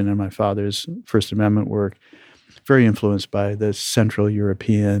immersion in my father's First Amendment work, very influenced by the Central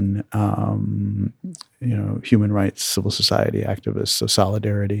European, human rights, civil society activists, so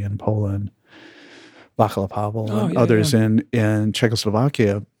Solidarity in Poland, Václav Havel, and others in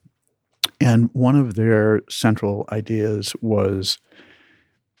Czechoslovakia. And one of their central ideas was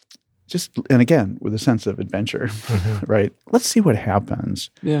and again, with a sense of adventure, right? Let's see what happens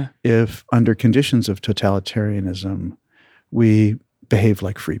if under conditions of totalitarianism, we behave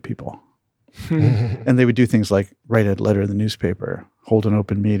like free people. And they would do things like write a letter in the newspaper, hold an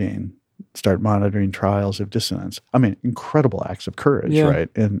open meeting, start monitoring trials of dissidents. I mean, incredible acts of courage, right?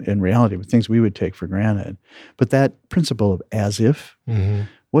 In reality, with things we would take for granted. But that principle of as if,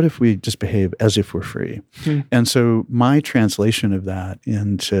 what if we just behave as if we're free? And so my translation of that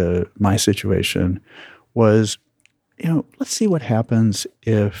into my situation was, let's see what happens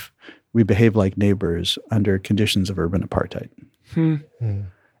if we behave like neighbors under conditions of urban apartheid. And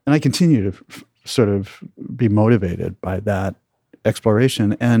I continue to sort of be motivated by that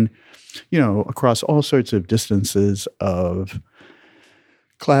exploration. And, across all sorts of distances of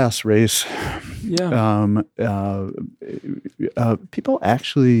class, race, people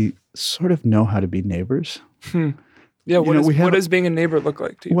actually sort of know how to be neighbors. Yeah, what does being a neighbor look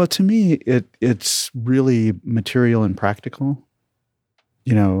like to you? Well, to me, it's really material and practical.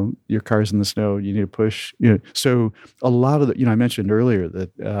 Your car's in the snow, you need to push. So a lot of I mentioned earlier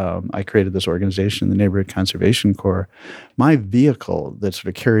that I created this organization, the Neighborhood Conservation Corps. My vehicle that sort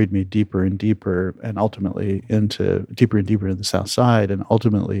of carried me deeper and deeper, and ultimately into the South Side, and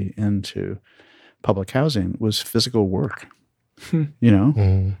ultimately into public housing was physical work.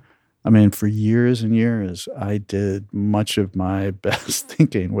 I mean, for years and years, I did much of my best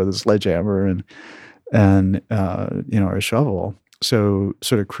thinking with a sledgehammer and or a shovel. So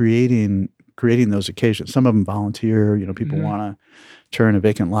sort of creating those occasions. Some of them volunteer. People want to turn a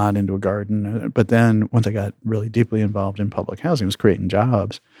vacant lot into a garden. But then once I got really deeply involved in public housing, I was creating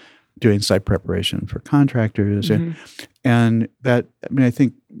jobs, doing site preparation for contractors, and that. I mean, I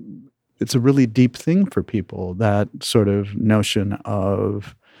think it's a really deep thing for people, that sort of notion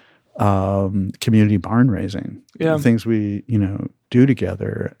of community barn raising, things we do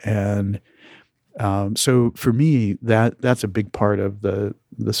together. And so for me, that's a big part of the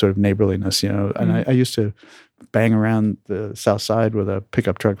sort of neighborliness, and I used to bang around the South Side with a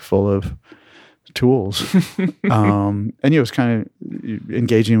pickup truck full of tools. And it was kind of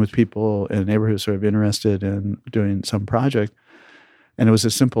engaging with people in a neighborhood sort of interested in doing some project. And it was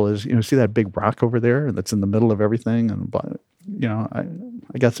as simple as, see that big rock over there that's in the middle of everything? And,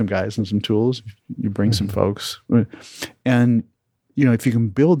 I got some guys and some tools. You bring some folks. And, if you can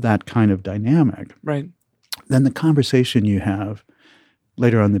build that kind of dynamic, right, then the conversation you have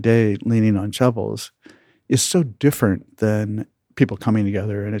later on in the day, leaning on shovels, is so different than people coming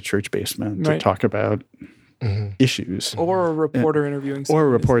together in a church basement to talk about issues. Or a reporter interviewing someone. Or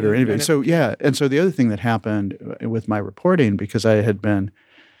a reporter interviewing. So, and so the other thing that happened with my reporting, because I had been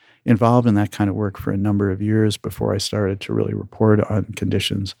involved in that kind of work for a number of years before I started to really report on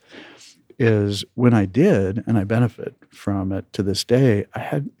conditions, is when I did, and I benefit from it to this day, I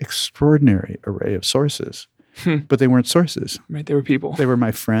had extraordinary array of sources. But they weren't sources. Right, they were people. They were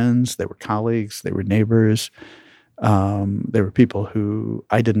my friends, they were colleagues, they were neighbors. There were people who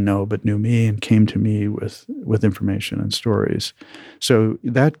I didn't know but knew me and came to me with information and stories. So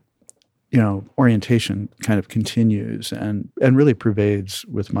that, orientation kind of continues and really pervades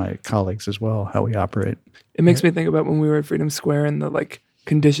with my colleagues as well, how we operate. It makes me think about when we were at Freedom Square, and the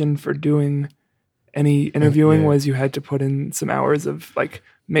condition for doing any interviewing was you had to put in some hours of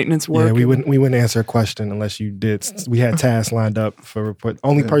maintenance work. Yeah, we wouldn't answer a question unless you did. We had tasks lined up for report.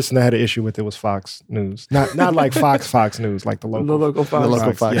 Only person that had an issue with it was Fox News. Not like Fox News, like the local Fox. The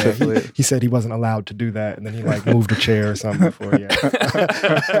local Fox. Yeah, he said he wasn't allowed to do that, and then he moved a chair or something before. Yeah,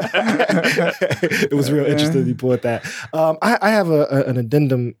 it was real interesting he pulled that. I have an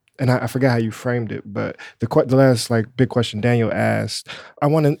addendum. And I forgot how you framed it, but the last big question Daniel asked, I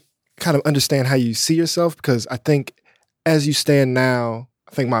want to kind of understand how you see yourself, because I think as you stand now,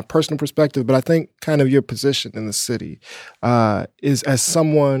 I think my personal perspective, but I think kind of your position in the city is as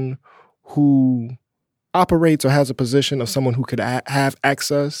someone who operates or has a position of someone who could have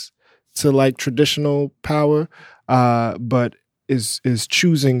access to traditional power, but is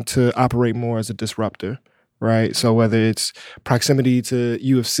choosing to operate more as a disruptor. Right. So whether it's proximity to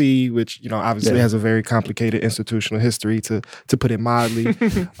UFC, which, obviously has a very complicated institutional history, to put it mildly,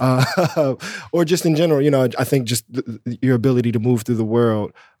 or just in general, I think just your ability to move through the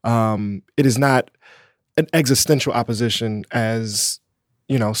world. It is not an existential opposition as,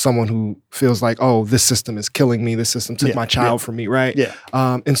 someone who feels like, oh, this system is killing me. This system took my child from me. Right. Yeah.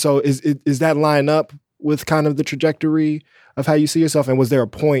 And so is that line up with kind of the trajectory of how you see yourself? And was there a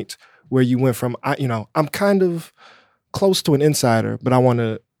point where you went from, I'm kind of close to an insider, but I want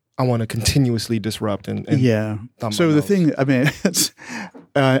to continuously disrupt and So the thing, I mean,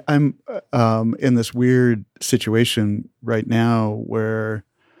 I'm in this weird situation right now where,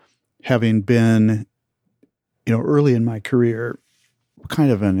 having been, early in my career,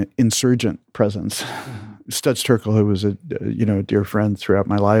 kind of an insurgent presence. Stutz Terkel, who was a dear friend throughout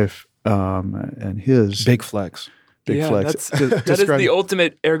my life, and his big flex. Big flex. That is the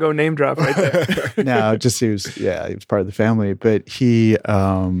ultimate ergo name drop right there. No, just he was part of the family. But he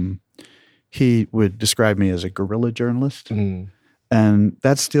would describe me as a guerrilla journalist. Mm. And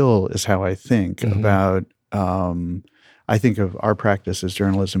that still is how I think about, I think of our practice as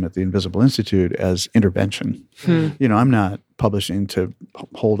journalism at the Invisible Institute as intervention. I'm not publishing to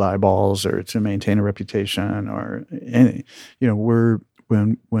hold eyeballs or to maintain a reputation or any,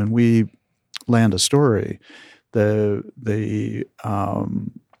 when we land a story, the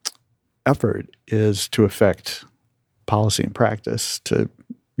effort is to affect policy and practice to,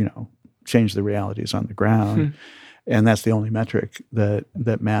 change the realities on the ground. and that's the only metric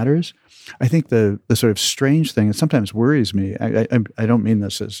that matters. I think the sort of strange thing, and sometimes worries me, I don't mean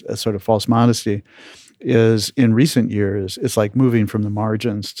this as a sort of false modesty, is in recent years, it's like moving from the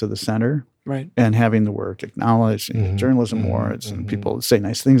margins to the center, right, and having the work acknowledged in journalism awards, and people say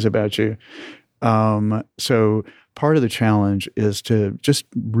nice things about you. So part of the challenge is to just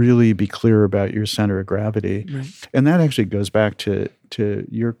really be clear about your center of gravity. right. And that actually goes back to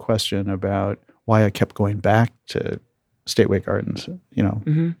your question about why I kept going back to Stateway Gardens,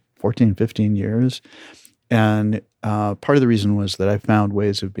 14, 15 years. And part of the reason was that I found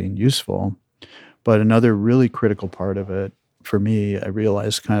ways of being useful. But another really critical part of it for me, I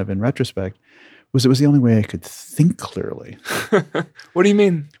realized kind of in retrospect, was it was the only way I could think clearly. What do you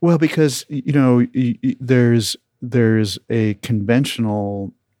mean? Well, because, there's a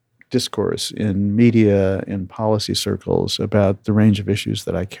conventional discourse in media, in policy circles about the range of issues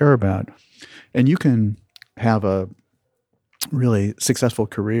that I care about. And you can have a really successful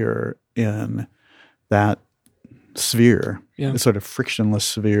career in that sphere, Yeah. a sort of frictionless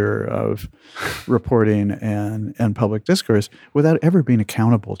sphere of reporting and public discourse without ever being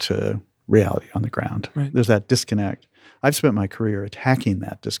accountable to reality on the ground. Right. There's that disconnect. I've spent my career attacking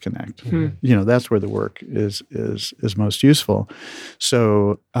that disconnect. That's where the work is most useful.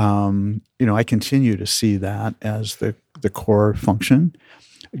 So, I continue to see that as the core function,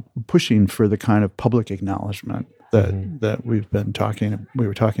 pushing for the kind of public acknowledgement that we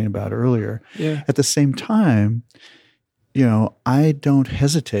were talking about earlier. Yeah. At the same time, I don't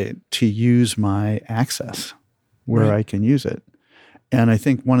hesitate to use my access where Right. I can use it. And I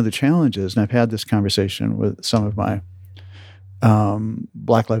think one of the challenges, and I've had this conversation with some of my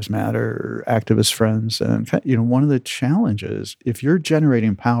Black Lives Matter activist friends, and one of the challenges, if you're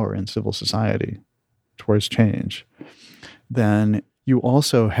generating power in civil society towards change, then you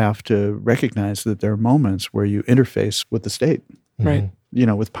also have to recognize that there are moments where you interface with the state, Right.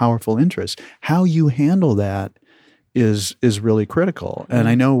 with powerful interests. How you handle that is really critical. And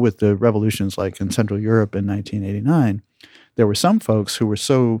I know with the revolutions like in Central Europe in 1989, there were some folks who were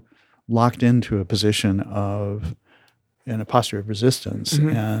so locked into a position in a posture of resistance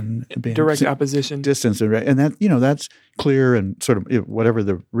and being Direct opposition. distance, and that that's clear and sort of whatever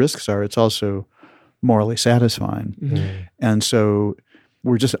the risks are, it's also morally satisfying. And so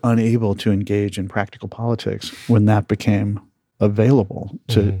we're just unable to engage in practical politics when that became available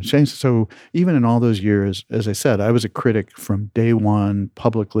to change. So even in all those years, as I said, I was a critic from day one,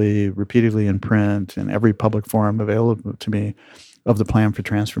 publicly, repeatedly in print, in every public forum available to me of the plan for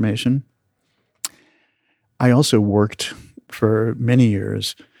transformation. I also worked for many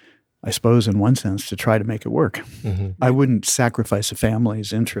years, I suppose in one sense, to try to make it work. I wouldn't sacrifice a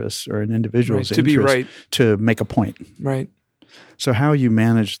family's interests or an individual's Right, to be interests right. to make a point. Right. So how you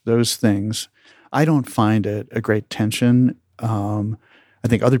manage those things, I don't find it a great tension. I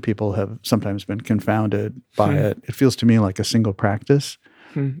think other people have sometimes been confounded by it. It feels to me like a single practice.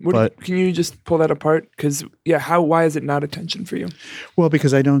 But Can you just pull that apart? Because, why is it not a tension for you? Well,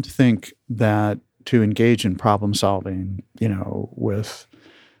 because I don't think that to engage in problem solving, with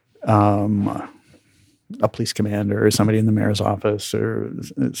a police commander or somebody in the mayor's office or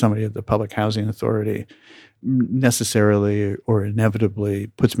somebody at the public housing authority necessarily or inevitably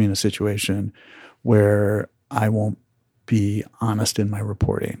puts me in a situation where I won't be honest in my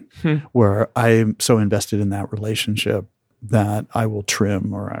reporting, where I'm so invested in that relationship that I will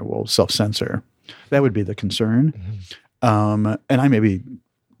trim or I will self-censor. That would be the concern. And I may be,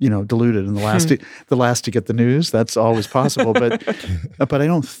 deluded in the last to get the news. That's always possible, but I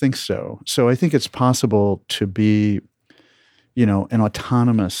don't think so. So I think it's possible to be, an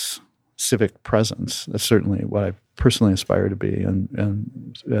autonomous civic presence. That's certainly what I personally aspire to be,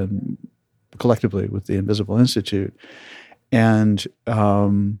 and collectively with the Invisible Institute, and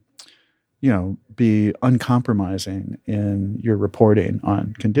be uncompromising in your reporting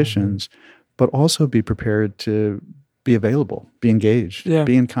on conditions, but also be prepared to be available, be engaged,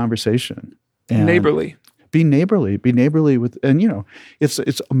 be in conversation. And Neighborly. Be neighborly with, and it's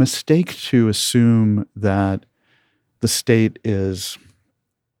a mistake to assume that the state is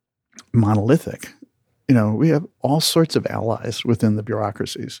monolithic. We have all sorts of allies within the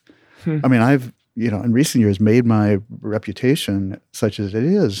bureaucracies. I mean, I've, in recent years made my reputation such as it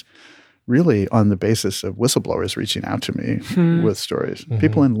is really on the basis of whistleblowers reaching out to me with stories,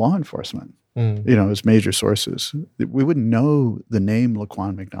 people in law enforcement, as major sources. We wouldn't know the name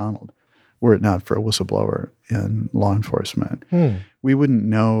Laquan McDonald were it not for a whistleblower in law enforcement. We wouldn't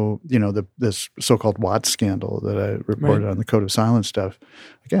know, this so-called Watts scandal that I reported on the Code of Silence stuff.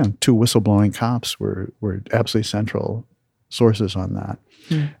 Again, 2 whistleblowing cops were absolutely central sources on that.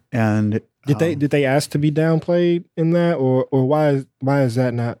 And did they ask to be downplayed in that, or why is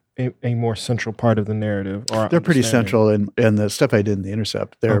that not a more central part of the narrative? Or they're pretty central, and the stuff I did in The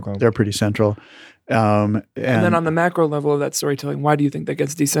Intercept, they're pretty central. And then on the macro level of that storytelling, why do you think that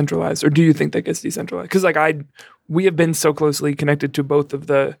gets decentralized, or do you think that gets decentralized? Because we have been so closely connected to both of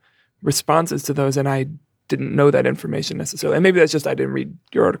the responses to those, and I didn't know that information necessarily. And maybe that's just I didn't read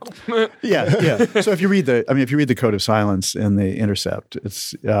your article. Yeah. So if you read the Code of Silence in The Intercept,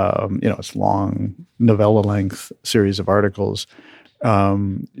 it's it's long novella length series of articles.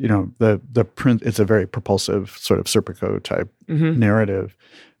 The print, it's a very propulsive sort of Serpico type narrative.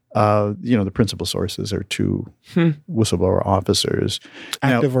 The principal sources are two whistleblower officers,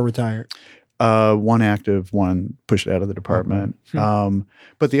 active or retired. One active, one pushed out of the department.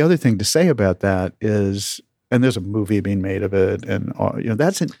 But the other thing to say about that is, and there's a movie being made of it, and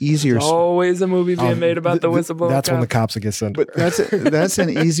that's an easier. There's always a movie being made about the whistleblower. That's when the cops get sent. But that's an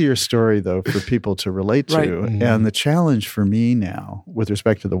easier story though for people to relate to. Right. And the challenge for me now, with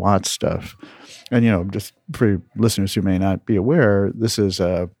respect to the Watts stuff, and just for listeners who may not be aware, this is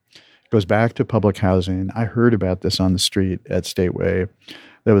goes back to public housing. I heard about this on the street at Stateway.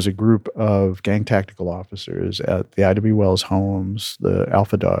 There was a group of gang tactical officers at the I.W. Wells homes. The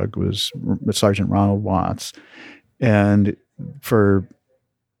alpha dog was Sergeant Ronald Watts. And for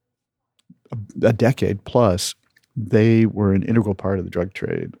a decade plus, they were an integral part of the drug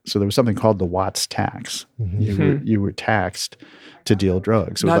trade. So there was something called the Watts tax. You were taxed to deal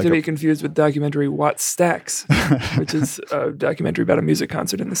drugs. Not to be confused with documentary Watts Stacks, which is a documentary about a music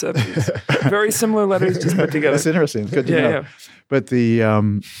concert in the 70s. Very similar letters, just put together. That's interesting. Good to know. Yeah. But the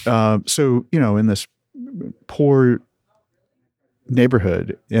in this poor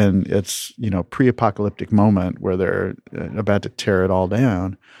neighborhood, in its pre-apocalyptic moment where they're about to tear it all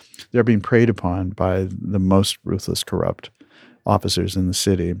down, they're being preyed upon by the most ruthless, corrupt officers in the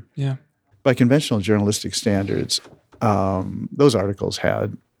city. Yeah. By conventional journalistic standards, those articles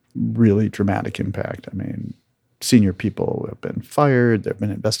had really dramatic impact. I mean, senior people have been fired. There have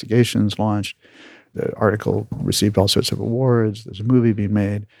been investigations launched. The article received all sorts of awards. There's a movie being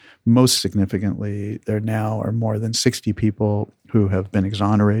made. Most significantly, there now are more than 60 people who have been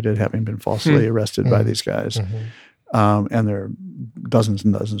exonerated, having been falsely arrested by these guys. And there are dozens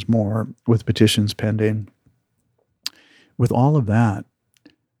and dozens more with petitions pending. With all of that,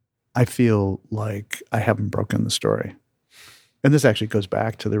 I feel like I haven't broken the story. And this actually goes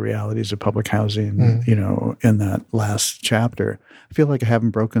back to the realities of public housing, in that last chapter. I feel like I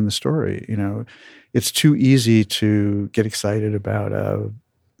haven't broken the story. It's too easy to get excited about a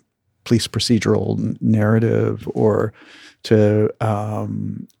police procedural narrative, or to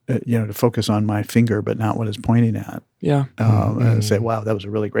to focus on my finger but not what it's pointing at. Yeah. And say, wow, that was a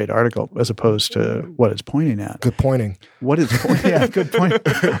really great article, as opposed to what it's pointing at. Good pointing. What it's pointing at. Good point.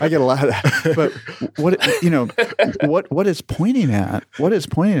 I get a lot of that. But what it's pointing at,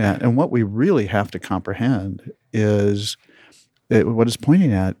 and what we really have to comprehend is what it's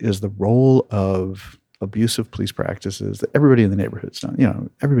pointing at is the role of abusive police practices that everybody in the neighborhood's done.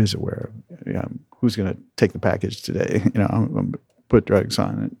 Everybody's aware of who's going to take the package today. I'm going to put drugs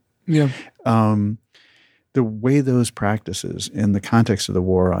on it. Yeah. The way those practices, in the context of the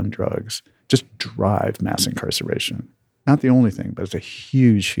war on drugs, just drive mass incarceration. Not the only thing, but it's a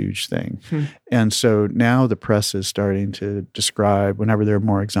huge, huge thing. And so now the press is starting to describe, whenever there are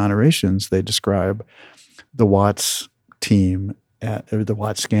more exonerations, they describe the Watts team, or the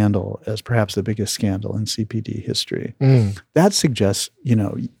Watts scandal, as perhaps the biggest scandal in CPD history. That suggests,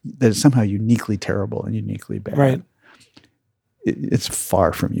 that it's somehow uniquely terrible and uniquely bad. Right. It's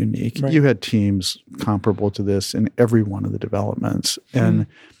far from unique. Right. You had teams comparable to this in every one of the developments. And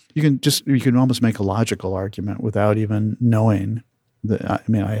you can almost make a logical argument without even knowing that. I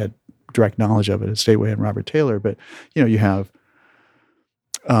mean, I had direct knowledge of it at Stateway and Robert Taylor, but you have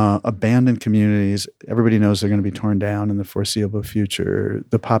abandoned communities. Everybody knows they're going to be torn down in the foreseeable future.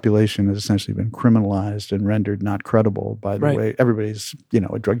 The population has essentially been criminalized and rendered not credible by the way everybody's,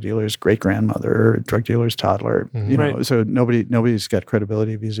 a drug dealer's great-grandmother, a drug dealer's toddler. So nobody's got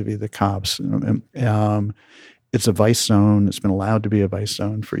credibility vis-a-vis the cops. It's a vice zone. It's been allowed to be a vice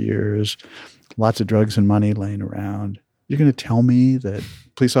zone for years. Lots of drugs and money laying around. You're going to tell me that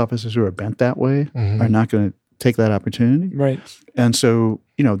police officers who are bent that way are not going to take that opportunity? Right. And so,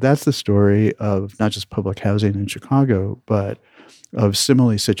 that's the story of not just public housing in Chicago, but of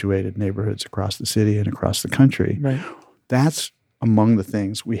similarly situated neighborhoods across the city and across the country. Right. That's among the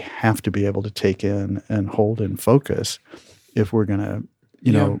things we have to be able to take in and hold in focus if we're going to,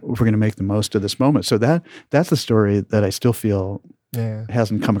 if we're going to make the most of this moment. So that's the story that I still feel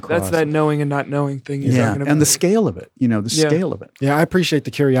hasn't come across. That's that knowing and not knowing thing you're talking about. And the scale of it, the scale of it. Yeah, I appreciate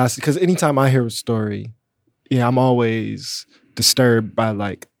the curiosity because anytime I hear a story, I'm always disturbed by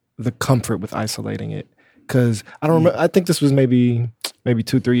like the comfort with isolating it. Because I don't remember. I think this was maybe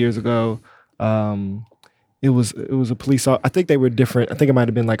 2-3 years ago. It was a police. I think they were different. I think it might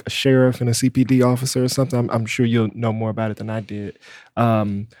have been like a sheriff and a CPD officer or something. I'm sure you'll know more about it than I did.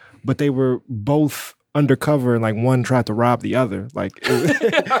 But they were both undercover, and like one tried to rob the other. Like,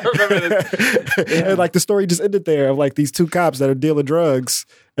 I remember this. And like the story just ended there of like these two cops that are dealing drugs,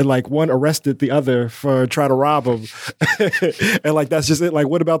 and like one arrested the other for trying to rob him. And like that's just it. Like,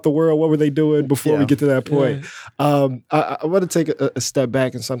 what about the world? What were they doing before we get to that point? I want to take a step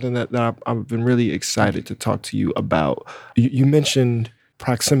back and something that I've been really excited to talk to you about. You mentioned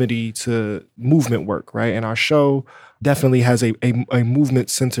proximity to movement work, right? And our show definitely has a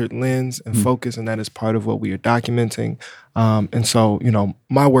movement-centered lens and focus, and that is part of what we are documenting. And so,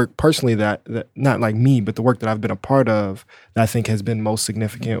 my work personally, that not like me, but the work that I've been a part of that I think has been most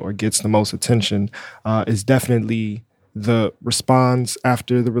significant or gets the most attention is definitely the response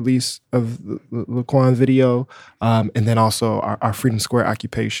after the release of the Laquan video, and then also our Freedom Square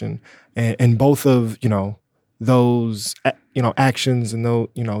occupation. And both of, those, actions and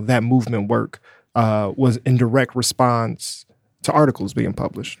that movement work was in direct response to articles being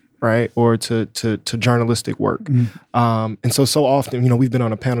published, right? Or to journalistic work. And so often, we've been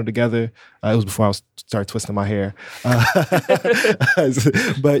on a panel together. It was before I started twisting my hair.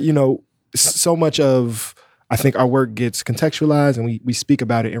 But, so much of, I think our work gets contextualized and we speak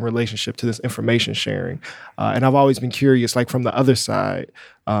about it in relationship to this information sharing. And I've always been curious, like from the other side,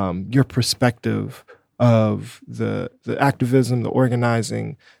 your perspective of the activism, the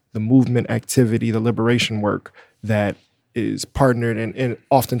organizing, the movement activity, the liberation work that is partnered and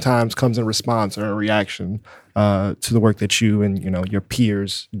oftentimes comes in response or a reaction to the work that you and your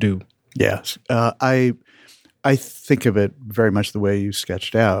peers do. Yes, I think of it very much the way you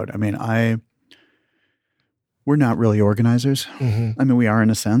sketched out. I mean, we're not really organizers. I mean, we are in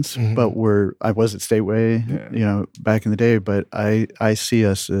a sense, but I was at Stateway, back in the day. But I see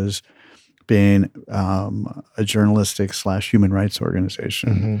us as being a journalistic / human rights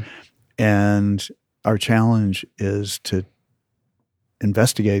organization. And our challenge is to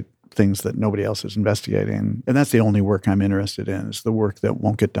investigate things that nobody else is investigating. And that's the only work I'm interested in, is the work that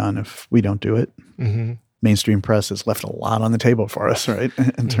won't get done if we don't do it. Mainstream press has left a lot on the table for us, right?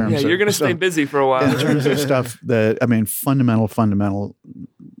 In terms of you're going to stay busy for a while. In terms of stuff that, fundamental,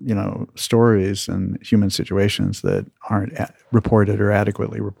 stories and human situations that aren't reported or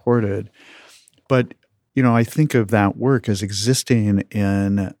adequately reported. But, I think of that work as existing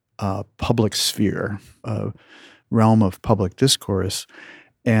in a public sphere, a realm of public discourse.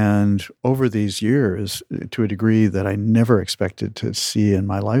 And over these years, to a degree that I never expected to see in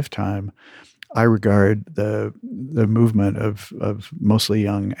my lifetime, I regard the movement of mostly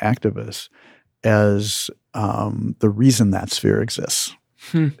young activists as the reason that sphere exists.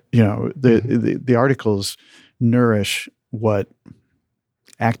 The articles nourish what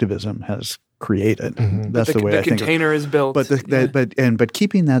activism has created. That's the way I think. The container is built, but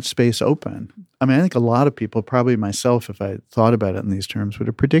keeping that space open. I mean, I think a lot of people, probably myself, if I thought about it in these terms, would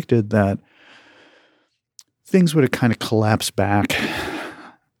have predicted that things would have kind of collapsed back.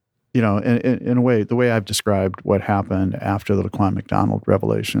 In a way, the way I've described what happened after the Laquan McDonald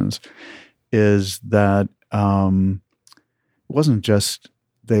revelations is that it wasn't just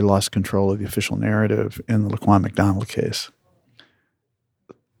they lost control of the official narrative in the Laquan McDonald case.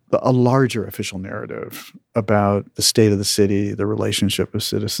 A larger official narrative about the state of the city, the relationship of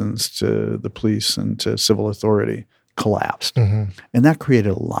citizens to the police and to civil authority collapsed. And that created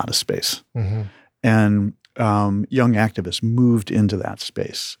a lot of space. And young activists moved into that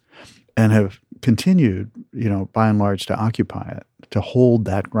space and have continued, by and large, to occupy it, to hold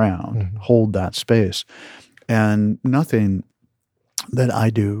that ground, hold that space. And nothing that I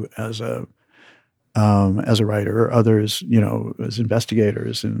do as a writer or others, as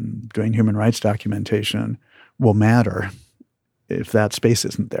investigators and doing human rights documentation will matter if that space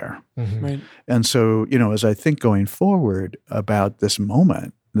isn't there. Right. And so, as I think going forward about this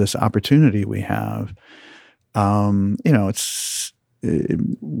moment, this opportunity we have, we're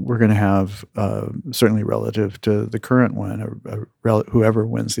going to have, certainly relative to the current one, whoever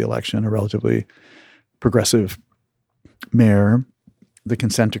wins the election, a relatively progressive mayor. The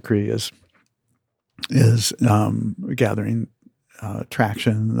consent decree is gathering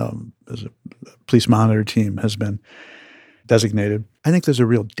traction. As a police monitor team has been designated. I think there's a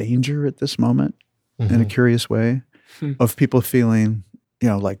real danger at this moment, in a curious way, of people feeling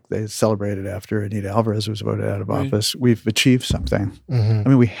like they celebrated after Anita Alvarez was voted out of Right. office, we've achieved something. Mhm. I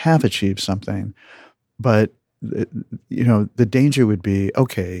mean, we have achieved something, but the danger would be,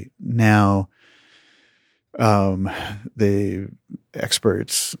 okay, now the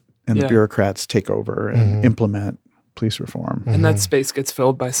experts and the Yeah. bureaucrats take over and implement police reform. And that space gets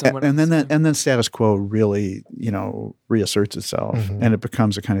filled by someone And else. then status quo really, reasserts itself, and it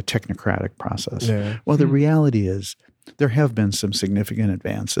becomes a kind of technocratic process. Yeah. Well, the reality is there have been some significant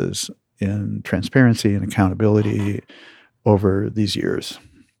advances in transparency and accountability over these years,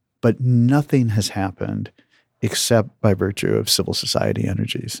 but nothing has happened except by virtue of civil society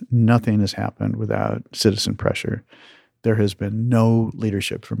energies. Nothing has happened without citizen pressure. There has been no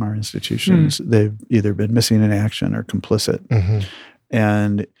leadership from our institutions. They've either been missing in action or complicit.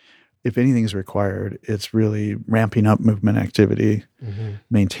 And if anything is required, it's really ramping up movement activity,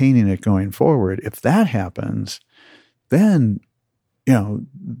 maintaining it going forward. If that happens, then,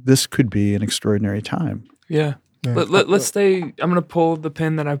 this could be an extraordinary time. Yeah. Let's stay. I'm going to pull the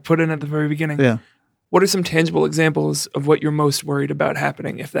pin that I put in at the very beginning. Yeah. What are some tangible examples of what you're most worried about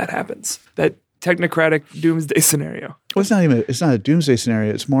happening if that happens? That technocratic doomsday scenario. Well, it's not a doomsday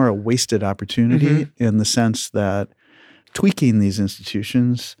scenario. It's more a wasted opportunity in the sense that tweaking these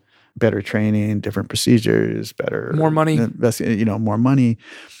institutions, better training, different procedures, More money. more money,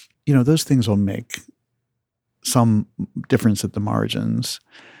 those things will make some difference at the margins.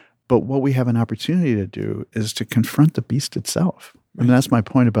 But what we have an opportunity to do is to confront the beast itself. And that's my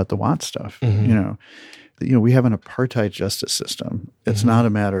point about the Watt stuff. We have an apartheid justice system. It's not a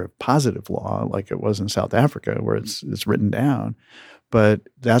matter of positive law like it was in South Africa where it's written down, but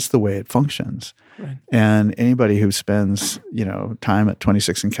that's the way it functions. Right. And anybody who spends, time at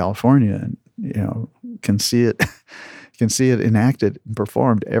 26 in California, can see it enacted and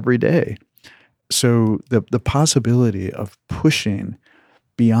performed every day. So the possibility of pushing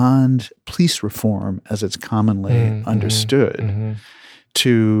beyond police reform as it's commonly understood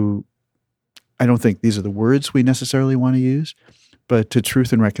to, I don't think these are the words we necessarily want to use, but to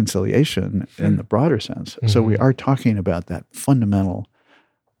truth and reconciliation in the broader sense. So we are talking about that fundamental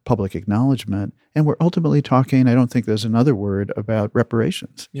public acknowledgement, and we're ultimately talking, I don't think there's another word, about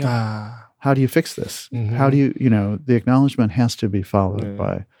reparations. How do you fix this? How do you, the acknowledgement has to be followed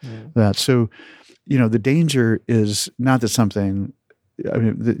by that. So, the danger is not that something,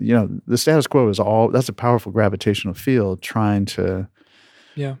 the status quo is that's a powerful gravitational field trying to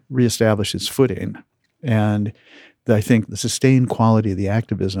reestablish its footing. And I think the sustained quality of the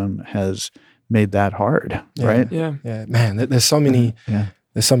activism has made that hard, right? Yeah. Yeah, man, there's so many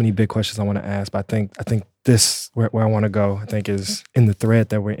there's so many big questions I want to ask, but I think this where I want to go, I think, is in the thread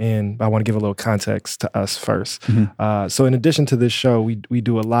that we're in. But I want to give a little context to us first. So in addition to this show, we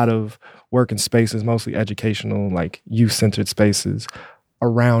do a lot of work in spaces, mostly educational, like youth-centered spaces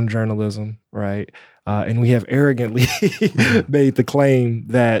around journalism, right? And we have arrogantly made the claim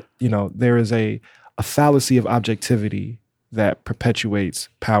that, there is a fallacy of objectivity that perpetuates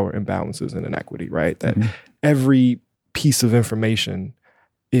power imbalances and inequity, right? That every piece of information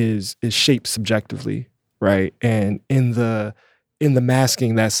is shaped subjectively, right? And in the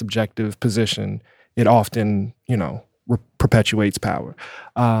masking that subjective position, it often, perpetuates power.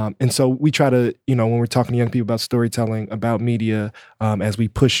 And so we try to, when we're talking to young people about storytelling, about media, as we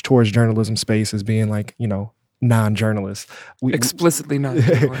push towards journalism space as being like, non-journalists. Explicitly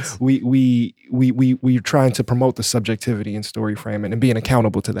non-journalists. We're trying to promote the subjectivity in story framing and being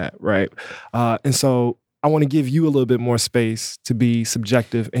accountable to that, right? And so I want to give you a little bit more space to be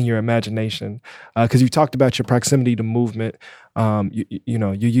subjective in your imagination, because you talked about your proximity to movement.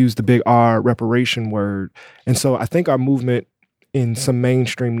 You use the big R reparation word, and so I think our movement in some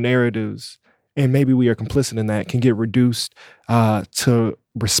mainstream narratives, and maybe we are complicit in that, can get reduced to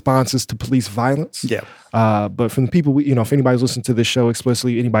responses to police violence. Yeah. But from the people, if anybody's listened to this show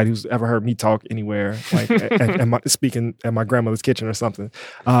explicitly, anybody who's ever heard me talk anywhere, like speaking at my grandmother's kitchen or something,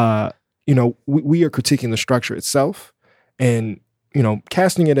 we are critiquing the structure itself and,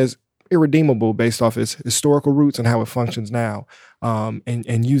 casting it as irredeemable based off its historical roots and how it functions now,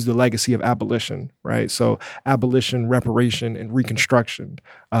 and use the legacy of abolition, right? So abolition, reparation, and reconstruction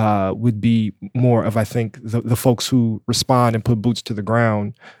would be more of, I think, the folks who respond and put boots to the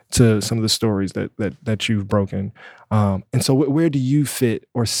ground to some of the stories that you've broken. And so where do you fit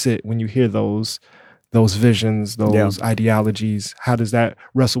or sit when you hear those visions, those ideologies? How does that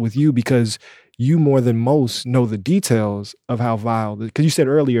wrestle with you? Because you more than most know the details of how vile, because you said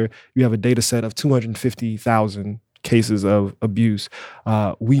earlier you have a data set of 250,000 cases of abuse.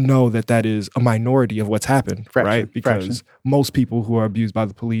 We know that is a minority of what's happened, right? Because most people who are abused by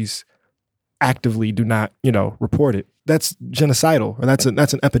the police actively do not, report it. that's genocidal, or that's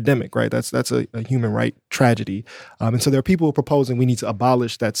an epidemic, right? That's a human right tragedy. And so there are people proposing we need to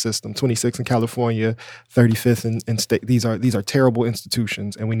abolish that system. 26 in California, 35th in state. These are terrible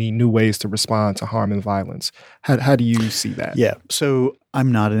institutions, and we need new ways to respond to harm and violence. How do you see that? Yeah. So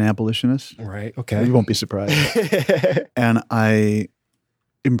I'm not an abolitionist. Right. Okay. You won't be surprised. And I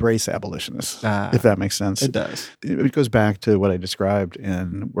embrace abolitionists, if that makes sense. It does. It goes back to what I described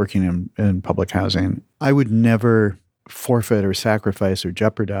in working in public housing. I would never forfeit or sacrifice or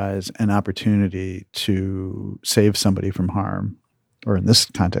jeopardize an opportunity to save somebody from harm, or in this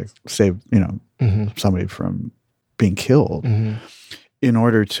context, save somebody from being killed, in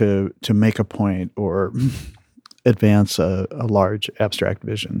order to make a point or advance a large abstract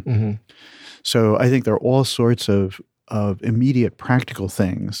vision. So I think there are all sorts of immediate practical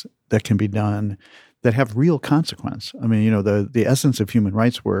things that can be done that have real consequence. I mean, the essence of human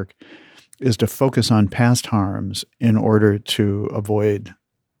rights work is to focus on past harms in order to avoid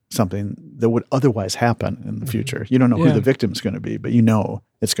something that would otherwise happen in the future. You don't know who the victim's going to be, but you know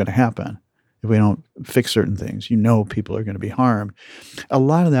it's going to happen. If we don't fix certain things, people are going to be harmed. A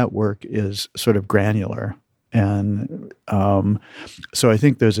lot of that work is sort of granular. And so I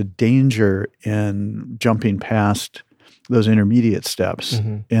think there's a danger in jumping past those intermediate steps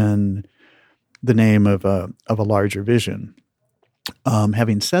in the name of a larger vision.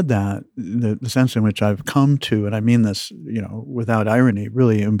 Having said that, the sense in which I've come to, and I mean this, without irony,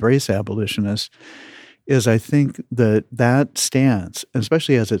 really embrace abolitionists, is I think that stance,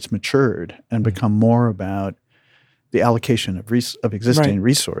 especially as it's matured and become more about the allocation of existing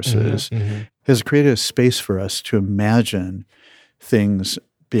resources, has created a space for us to imagine things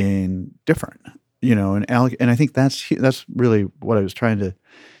being different. And I think that's really what I was trying to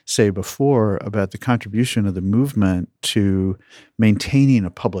say before about the contribution of the movement to maintaining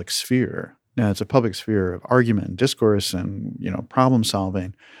a public sphere. Now, it's a public sphere of argument and discourse and, problem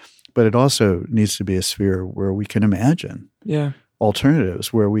solving, but it also needs to be a sphere where we can imagine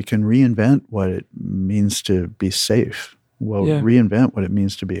alternatives, where we can reinvent what it means to be safe, reinvent what it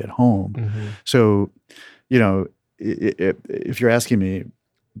means to be at home. So, if you're asking me,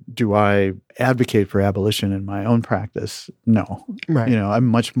 do I advocate for abolition in my own practice? No. Right. I'm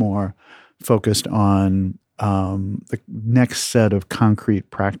much more focused on the next set of concrete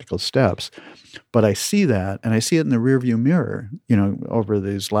practical steps. But I see that, and I see it in the rearview mirror, over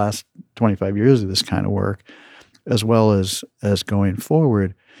these last 25 years of this kind of work, as well as going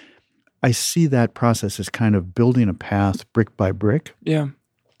forward. I see that process as kind of building a path brick by brick. Yeah.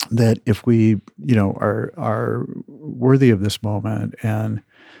 That if we, are worthy of this moment and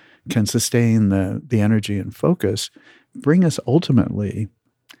can sustain the energy and focus, bring us ultimately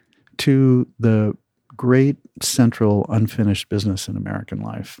to the great central unfinished business in American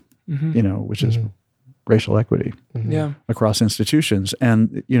life, which is racial equity across institutions.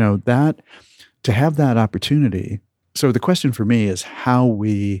 And, that to have that opportunity. So the question for me is how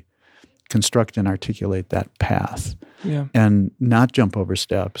we construct and articulate that path and not jump over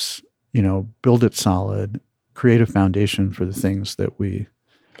steps, build it solid, create a foundation for the things that we.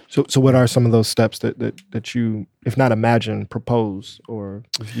 So what are some of those steps that you, if not imagine, propose or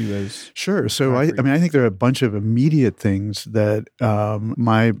view as? Sure. So I think there are a bunch of immediate things that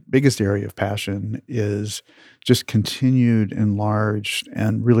my biggest area of passion is just continued, enlarged,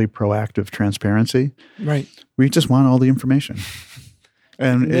 and really proactive transparency. Right. We just want all the information.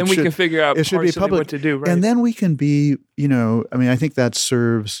 And then we can figure out partially what to do, right? And then we can be, I think that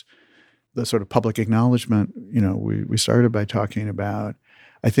serves the sort of public acknowledgement, we started by talking about.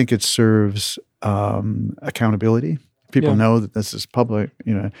 I think it serves accountability. People know that this is public,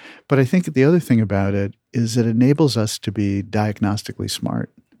 But I think the other thing about it is it enables us to be diagnostically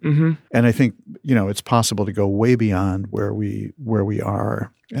smart. And I think, it's possible to go way beyond where we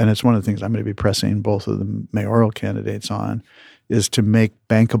are. And it's one of the things I'm going to be pressing both of the mayoral candidates on, is to make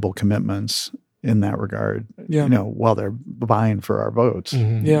bankable commitments in that regard, while they're vying for our votes.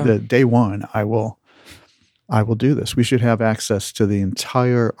 The day one, I will do this. We should have access to the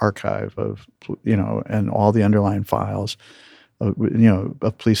entire archive of, and all the underlying files of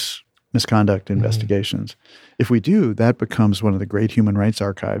police misconduct investigations. If we do, that becomes one of the great human rights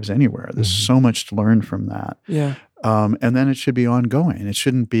archives anywhere. There's so much to learn from that. Yeah. And then it should be ongoing. It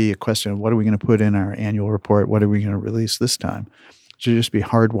shouldn't be a question of what are we going to put in our annual report? What are we going to release this time? It should just be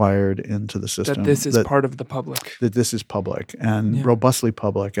hardwired into the system. That this is part of the public. That this is public and robustly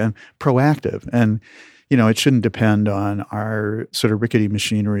public and proactive. And, it shouldn't depend on our sort of rickety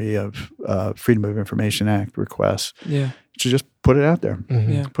machinery of Freedom of Information Act requests. Yeah. It should just put it out there.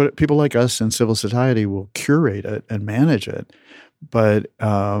 People like us in civil society will curate it and manage it. but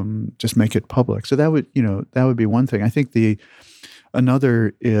just make it public. So that would be one thing. I think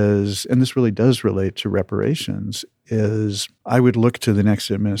another is, and this really does relate to reparations, is I would look to the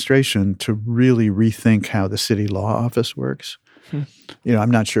next administration to really rethink how the city law office works.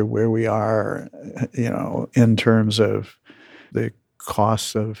 I'm not sure where we are, in terms of the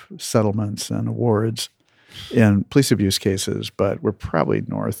costs of settlements and awards in police abuse cases, but we're probably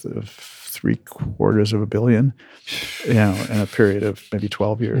north of $750 million, in a period of maybe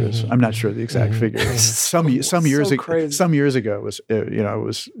 12 years. I'm not sure the exact figure. Some years ago it was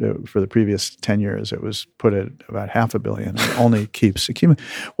for the previous 10 years it was put at about $500 million. It only keeps accumulating.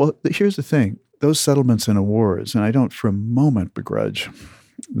 Well, here's the thing: those settlements and awards, and I don't for a moment begrudge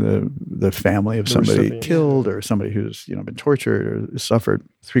the family of somebody killed or somebody who's been tortured or suffered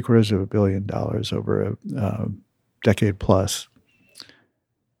 $750 million over a decade plus,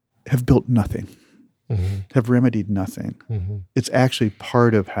 have built nothing, have remedied nothing. It's actually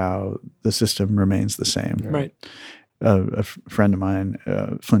part of how the system remains the same. Right. A friend of mine,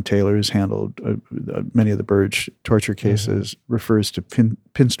 Flint Taylor, who's handled many of the Burge torture cases, refers to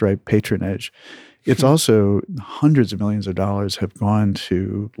pinstripe patronage. It's also hundreds of millions of dollars have gone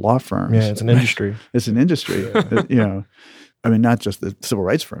to law firms. Yeah, it's an industry. It's an industry. I mean, not just the civil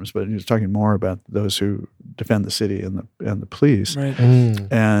rights firms, but he's talking more about those who defend the city and the police. Right.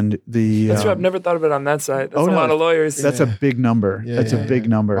 And that's true. I've never thought of it on that side. That's a lot of lawyers. That's a big number. That's a big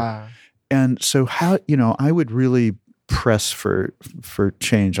number. Wow. And so I would really press for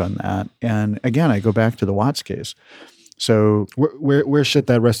change on that. And again, I go back to the Watts case. So where should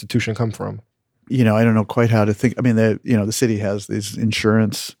that restitution come from? I don't know quite how to think. I mean, the city has these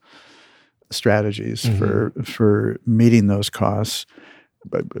insurance strategies for meeting those costs.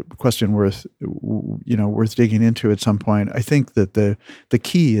 But question worth digging into at some point. I think that the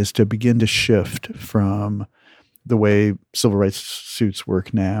key is to begin to shift from the way civil rights suits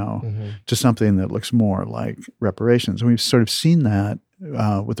work now to something that looks more like reparations. And we've sort of seen that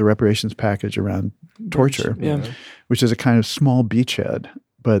with the reparations package around torture, which is a kind of small beachhead.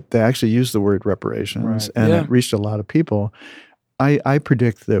 But they actually used the word reparations, and it reached a lot of people. I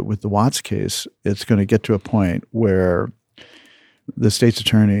predict that with the Watts case, it's going to get to a point where the state's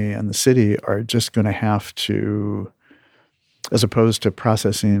attorney and the city are just going to have to, as opposed to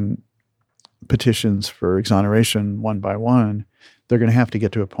processing petitions for exoneration one by one, they're going to have to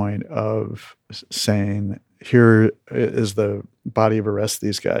get to a point of saying, here is the body of arrest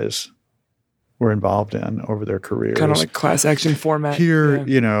these guys were involved in over their careers. Kind of like class action format. Here,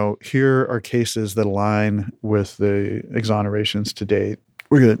 here are cases that align with the exonerations to date.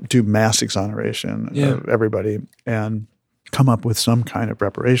 We're going to do mass exoneration of everybody and come up with some kind of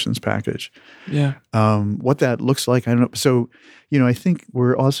reparations package. Yeah. What that looks like, I don't know. So, I think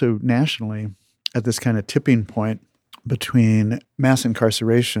we're also nationally at this kind of tipping point between mass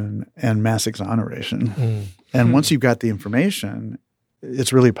incarceration and mass exoneration. And once you've got the information,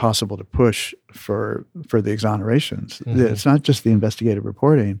 it's really possible to push for the exonerations. It's not just the investigative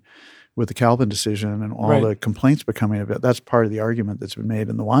reporting with the Calvin decision and all the complaints becoming of it. That's part of the argument that's been made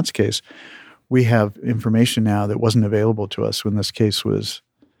in the Watts case. We have information now that wasn't available to us when this case was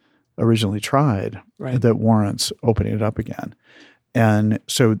originally tried that warrants opening it up again. And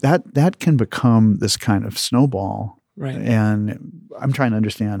so that can become this kind of snowball. Right. And I'm trying to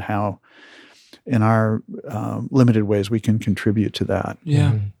understand how in our limited ways we can contribute to that.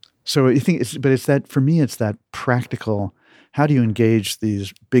 Yeah. So I think it's that, for me, it's that practical, how do you engage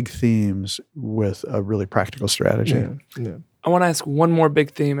these big themes with a really practical strategy? Yeah. I want to ask one more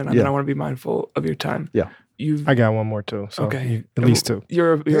big theme, and then I want to be mindful of your time. Yeah. I got one more too. So okay. At least two.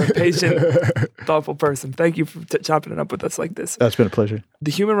 You're a patient, thoughtful person. Thank you for chopping it up with us like this. That's been a pleasure.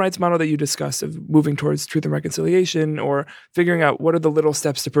 The human rights model that you discussed of moving towards truth and reconciliation, or figuring out what are the little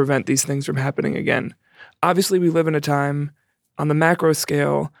steps to prevent these things from happening again. Obviously, we live in a time on the macro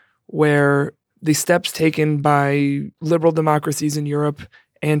scale where the steps taken by liberal democracies in Europe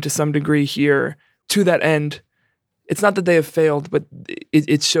and to some degree here to that end, it's not that they have failed, but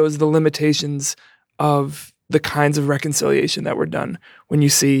it shows the limitations of the kinds of reconciliation that were done. When you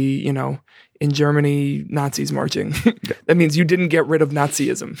see, in Germany, Nazis marching, that means you didn't get rid of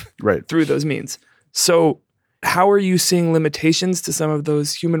Nazism through those means. So how are you seeing limitations to some of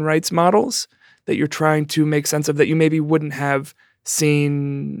those human rights models that you're trying to make sense of that you maybe wouldn't have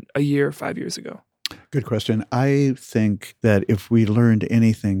seen a year, 5 years ago? Good question. I think that if we learned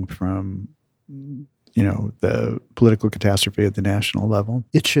anything from the political catastrophe at the national level,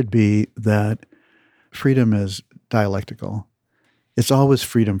 it should be that freedom is dialectical. It's always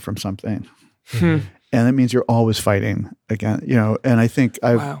freedom from something. And that means you're always fighting again, and I think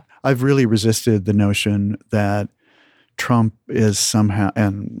I've really resisted the notion that Trump is somehow,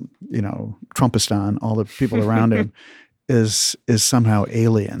 and Trumpistan, all the people around him, is somehow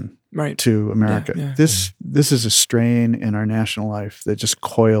alien to America. This is a strain in our national life that just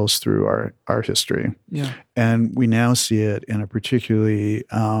coils through our history. Yeah. And we now see it in a particularly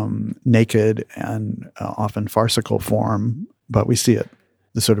naked and often farcical form, but we see it,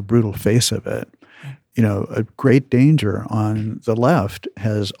 the sort of brutal face of it. A great danger on the left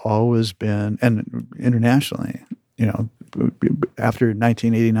has always been, and internationally, after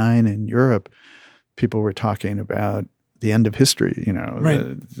 1989 in Europe, people were talking about the end of history,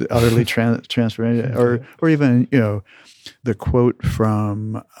 the utterly transformation, or even, the quote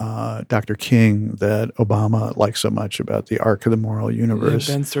from Dr. King that Obama likes so much about the arc of the moral universe.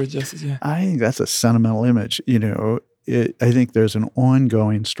 Yeah, Ben's towards justice, yeah. I think that's a sentimental image, I think there's an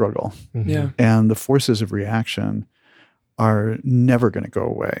ongoing struggle. Yeah. And the forces of reaction are never going to go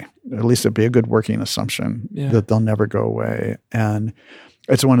away. At least it'd be a good working assumption that they'll never go away. And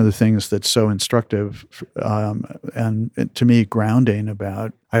it's one of the things that's so instructive and to me grounding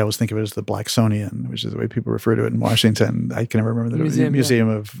about, I always think of it as the Blacksonian, which is the way people refer to it in Washington. I can never remember the Museum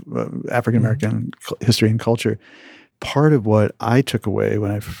of African-American History and Culture. Part of what I took away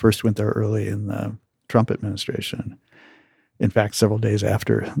when I first went there early in the Trump administration, in fact, several days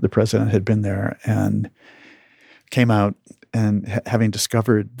after the president had been there, and came out and having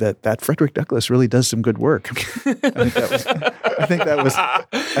discovered that Frederick Douglass really does some good work. I think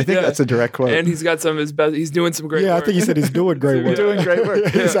that's a direct quote. And he's got some of his best. He's doing some great work. Yeah, I think he said he's doing great work. Doing great work.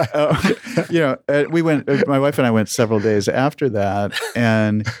 We went. My wife and I went several days after that,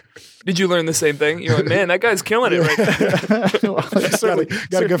 and. Did you learn the same thing? You're like, man, that guy's killing it right now.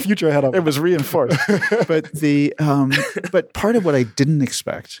 got a good future ahead of him. It was reinforced. But part of what I didn't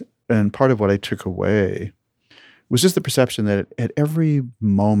expect and part of what I took away was just the perception that at every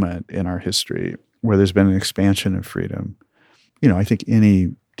moment in our history where there's been an expansion of freedom, I think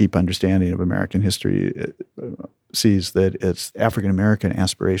any deep understanding of American history sees that it's African-American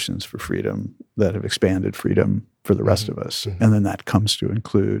aspirations for freedom that have expanded freedom for the rest of us. Mm-hmm. And then that comes to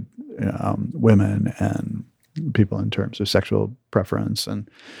include women and people in terms of sexual preference and,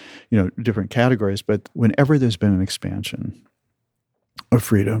 different categories. But whenever there's been an expansion of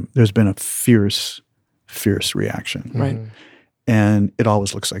freedom, there's been a fierce reaction. Right. And it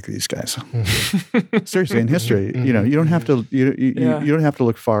always looks like these guys. Mm-hmm. Seriously, in history, you don't have to you don't have to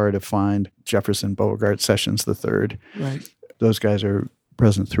look far to find Jefferson, Beauregard, Sessions III. Right. Those guys are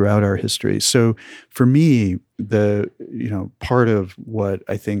present throughout our history. So for me, the part of what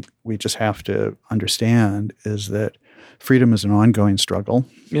I think we just have to understand is that freedom is an ongoing struggle.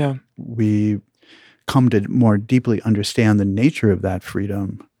 Yeah. We come to more deeply understand the nature of that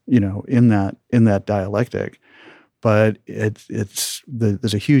freedom, in that dialectic. But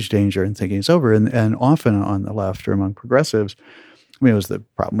there's a huge danger in thinking it's over. And often on the left or among progressives, it was the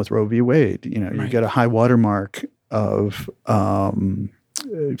problem with Roe v. Wade. You get a high watermark of,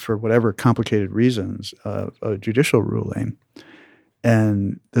 for whatever complicated reasons, a judicial ruling.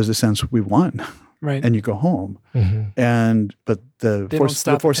 And there's a sense we won. Right. And you go home. Mm-hmm. But the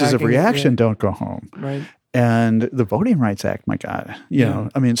forces of reaction don't go home. Right. And the Voting Rights Act, my God,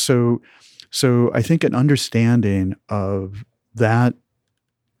 So I think an understanding of that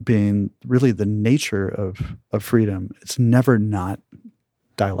being really the nature of freedom, it's never not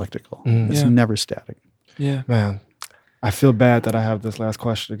dialectical. It's never static. Yeah. Man, I feel bad that I have this last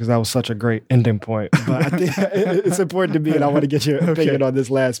question because that was such a great ending point. But I think it's important to me, and I want to get your opinion on this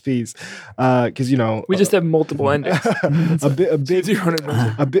last piece because we just have multiple endings. a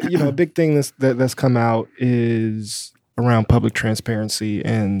big thing that's come out is around public transparency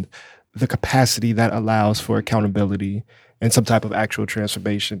and the capacity that allows for accountability and some type of actual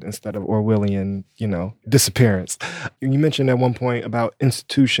transformation instead of Orwellian, disappearance. You mentioned at one point about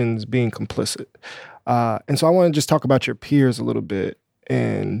institutions being complicit. And so I want to just talk about your peers a little bit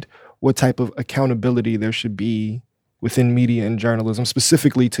and what type of accountability there should be within media and journalism,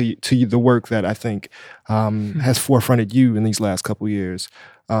 specifically to the work that I think has forefronted you in these last couple years.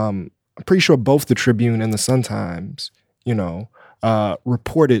 I'm pretty sure both the Tribune and the Sun-Times,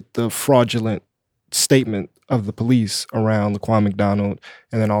 reported the fraudulent statement of the police around Laquan McDonald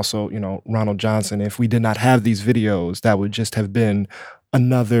and then also, Ronald Johnson. If we did not have these videos, that would just have been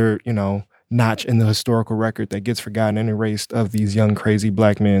another, notch in the historical record that gets forgotten and erased of these young, crazy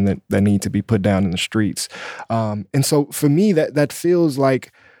black men that need to be put down in the streets. And so for me, that feels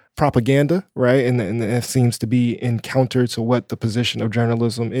like propaganda, right? And it seems to be in counter to what the position of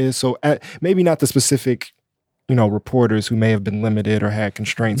journalism is. So maybe not the specific reporters who may have been limited or had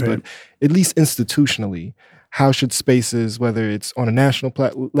constraints, right, but at least institutionally, how should spaces, whether it's on a national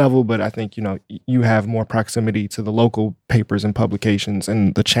level, but I think, you have more proximity to the local papers and publications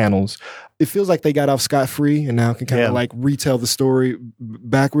and the channels. It feels like they got off scot-free and now can kind of like retell the story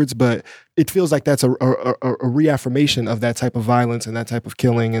backwards, but it feels like that's a reaffirmation of that type of violence and that type of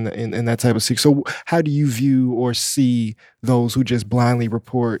killing and that type of seek. So how do you view or see those who just blindly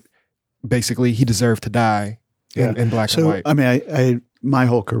report basically he deserved to die in black and white? I mean, my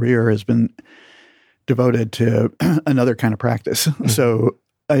whole career has been devoted to another kind of practice. Mm-hmm. So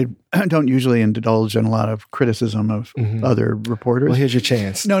I don't usually indulge in a lot of criticism of other reporters. Well, here's your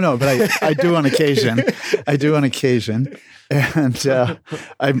chance. No, but I do on occasion. And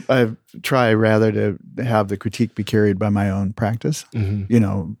I try rather to have the critique be carried by my own practice,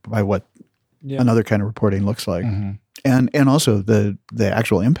 by what another kind of reporting looks like. Mm-hmm. And also the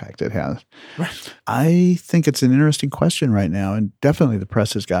actual impact it has. Right. I think it's an interesting question right now, and definitely the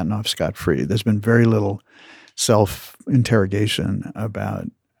press has gotten off scot-free. There's been very little self-interrogation about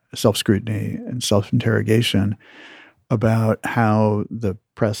self-scrutiny and self-interrogation about how the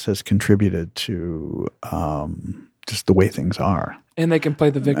press has contributed to just the way things are. And they can play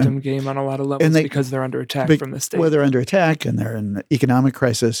the victim game on a lot of levels because they're under attack from the state. Well, they're under attack and they're in economic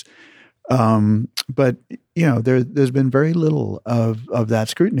crisis. But there's been very little of that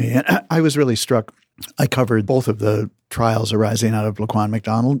scrutiny. And I was really struck. I covered both of the trials arising out of Laquan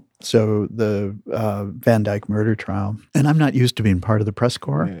McDonald, so the Van Dyke murder trial. And I'm not used to being part of the press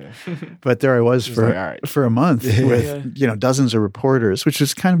corps, but there I was for a month with dozens of reporters, which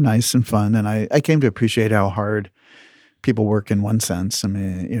is kind of nice and fun. And I came to appreciate how hard people work in one sense. I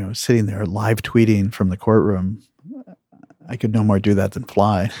mean, sitting there live tweeting from the courtroom, I could no more do that than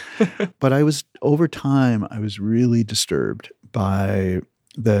fly. But over time, I was really disturbed by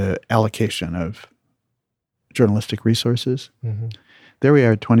the allocation of journalistic resources. Mm-hmm. There we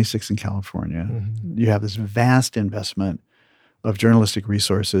are at 26 in California. Mm-hmm. You have this vast investment of journalistic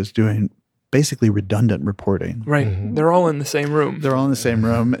resources doing basically redundant reporting. Right. Mm-hmm. They're all in the same room. They're all in the same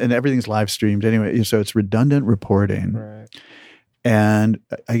room, and everything's live streamed anyway. So it's redundant reporting. Right. And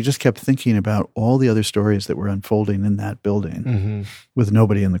I just kept thinking about all the other stories that were unfolding in that building with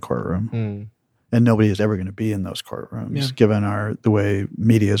nobody in the courtroom. Mm. And nobody is ever going to be in those courtrooms, given the way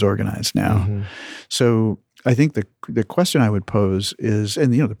media is organized now. Mm-hmm. So I think the question I would pose is,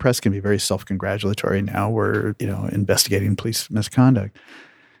 and the press can be very self-congratulatory now. We're investigating police misconduct,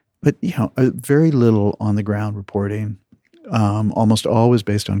 but very little on the ground reporting. Almost always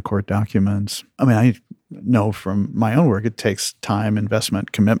based on court documents. I mean, I know from my own work, it takes time,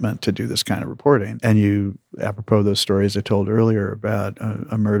 investment, commitment to do this kind of reporting. And apropos those stories I told earlier about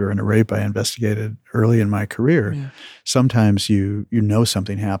a murder and a rape I investigated early in my career, sometimes you know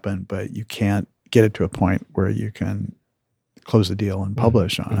something happened, but you can't get it to a point where you can close the deal and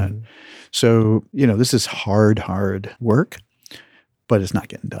publish on it. So, this is hard work, but it's not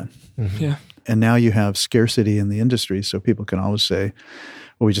getting done. Mm-hmm. Yeah. And now you have scarcity in the industry, so people can always say,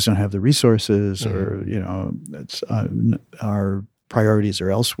 well, we just don't have the resources or, it's, our priorities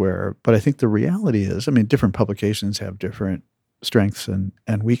are elsewhere. But I think the reality is, different publications have different strengths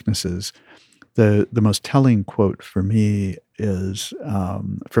and weaknesses. The most telling quote for me is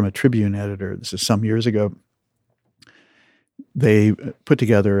from a Tribune editor. This is some years ago. They put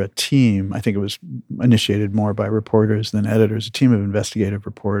together a team, I think it was initiated more by reporters than editors, a team of investigative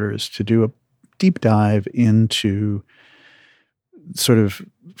reporters to do a deep dive into sort of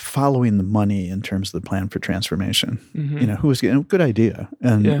following the money in terms of the plan for transformation. Mm-hmm. Who was getting a good idea,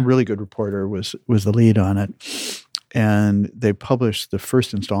 and a really good reporter was the lead on it. And they published the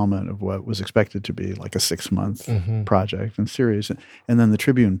first installment of what was expected to be like a 6-month project and series. And then the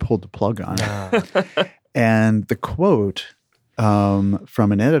Tribune pulled the plug on it. And the quote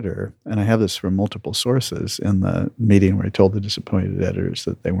from an editor, and I have this from multiple sources in the meeting where he told the disappointed editors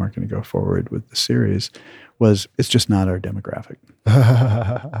that they weren't going to go forward with the series, was, "It's just not our demographic."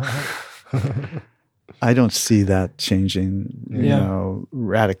 I don't see that changing,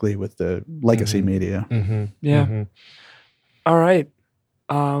 radically with the legacy media. Mm-hmm. Yeah. Mm-hmm. All right.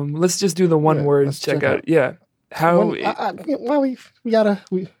 Let's just do the one word checkout. Yeah. How? We gotta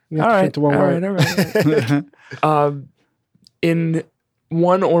fit to one word. All right. In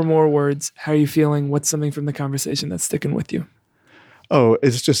one or more words, how are you feeling? What's something from the conversation that's sticking with you? Oh,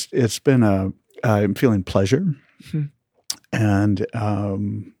 I'm feeling pleasure. Mm-hmm. And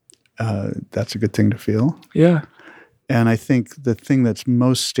that's a good thing to feel. Yeah. And I think the thing that's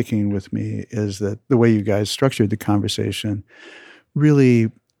most sticking with me is that the way you guys structured the conversation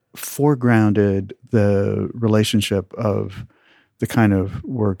really foregrounded the relationship of the kind of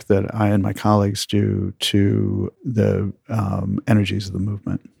work that I and my colleagues do to the energies of the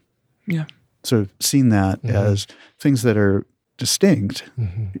movement. Yeah. sort of seen that as things that are distinct,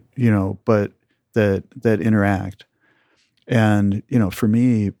 but that interact. And, for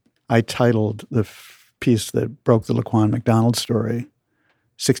me, I titled the piece that broke the Laquan McDonald story,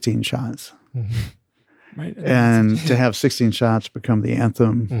 16 Shots. Right. And to have 16 Shots become the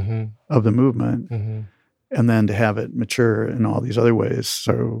anthem of the movement, and then to have it mature in all these other ways.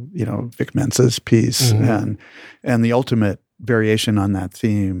 So, Vic Mensa's piece and the ultimate variation on that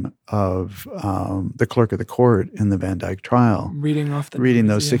theme of the clerk of the court in the Van Dyke trial. Reading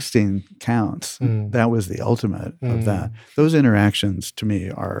those 16 counts. That was the ultimate of that. Those interactions to me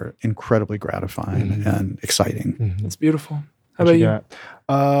are incredibly gratifying and exciting. It's beautiful. How about you?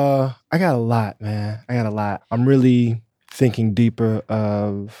 I got a lot, man. I'm really thinking deeper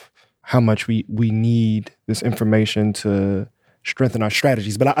of how much we need this information to strengthen our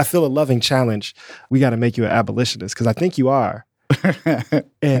strategies. But I feel a loving challenge. We got to make you an abolitionist, because I think you are.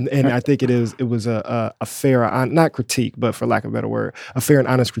 and I think it was a fair, not critique, but for lack of a better word, a fair and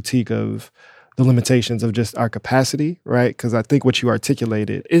honest critique of the limitations of just our capacity, right? Because I think what you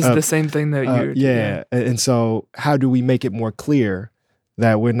articulated is the same thing that you. Yeah. And so how do we make it more clear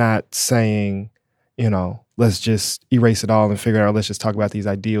that we're not saying, let's just erase it all and figure out, let's just talk about these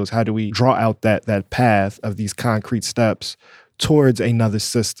ideals. How do we draw out that path of these concrete steps towards another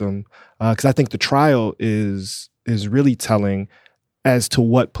system? Because I think the trial is really telling as to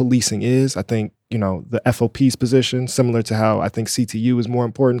what policing is. I think, the FOP's position, similar to how I think CTU is more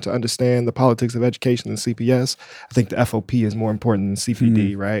important to understand the politics of education than CPS, I think the FOP is more important than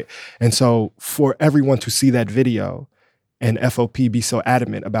CPD, right? And so for everyone to see that video and FOP be so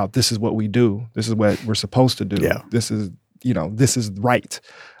adamant about this is what we do, this is what we're supposed to do, this is right,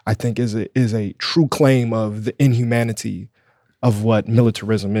 I think is a true claim of the inhumanity of what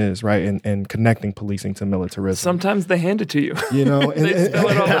militarism is, right? And connecting policing to militarism. Sometimes they hand it to you. And, they spell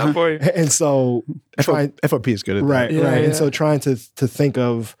it all out for you. And so FOP is good at that. Right. And so trying to think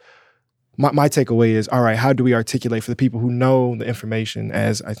of my takeaway is, all right, how do we articulate for the people who know the information,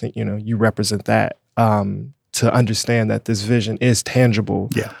 as I think, you represent that, to understand that this vision is tangible,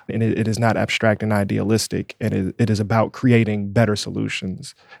 and it is not abstract and idealistic, and it is about creating better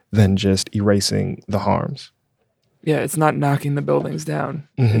solutions than just erasing the harms. Yeah, it's not knocking the buildings down.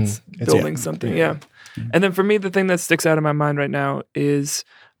 It's building something. Yeah. And then for me, the thing that sticks out in my mind right now is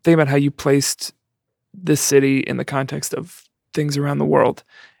thinking about how you placed this city in the context of things around the world.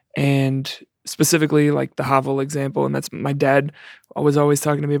 And specifically like the Havel example. And that's my dad was always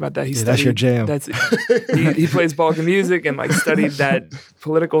talking to me about that. That's your jam. He plays Balkan music and like studied that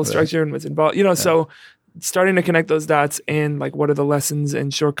political structure and was involved, so starting to connect those dots and like what are the lessons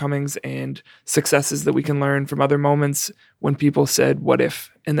and shortcomings and successes that we can learn from other moments when people said what if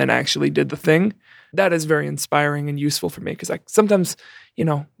and then actually did the thing. That is very inspiring and useful for me, because like sometimes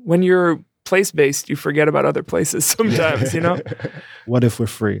when you're place-based you forget about other places sometimes. What if we're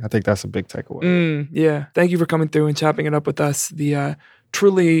free? I think that's a big takeaway. Thank you for coming through and chopping it up with us.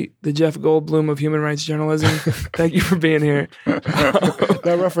 Truly the Jeff Goldblum of human rights journalism. Thank you for being here.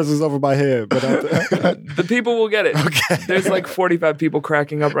 That reference is over my head, but the people will get it. Okay. There's like 45 people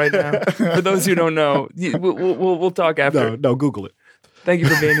cracking up right now. For those who don't know, we'll talk after. No, Google it. Thank you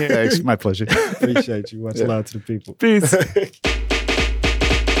for being here. Thanks, my pleasure. Appreciate you. Much love to the people. Peace.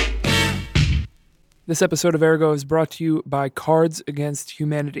 This episode of Ergo is brought to you by Cards Against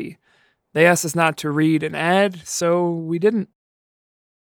Humanity. They asked us not to read an ad, so we didn't.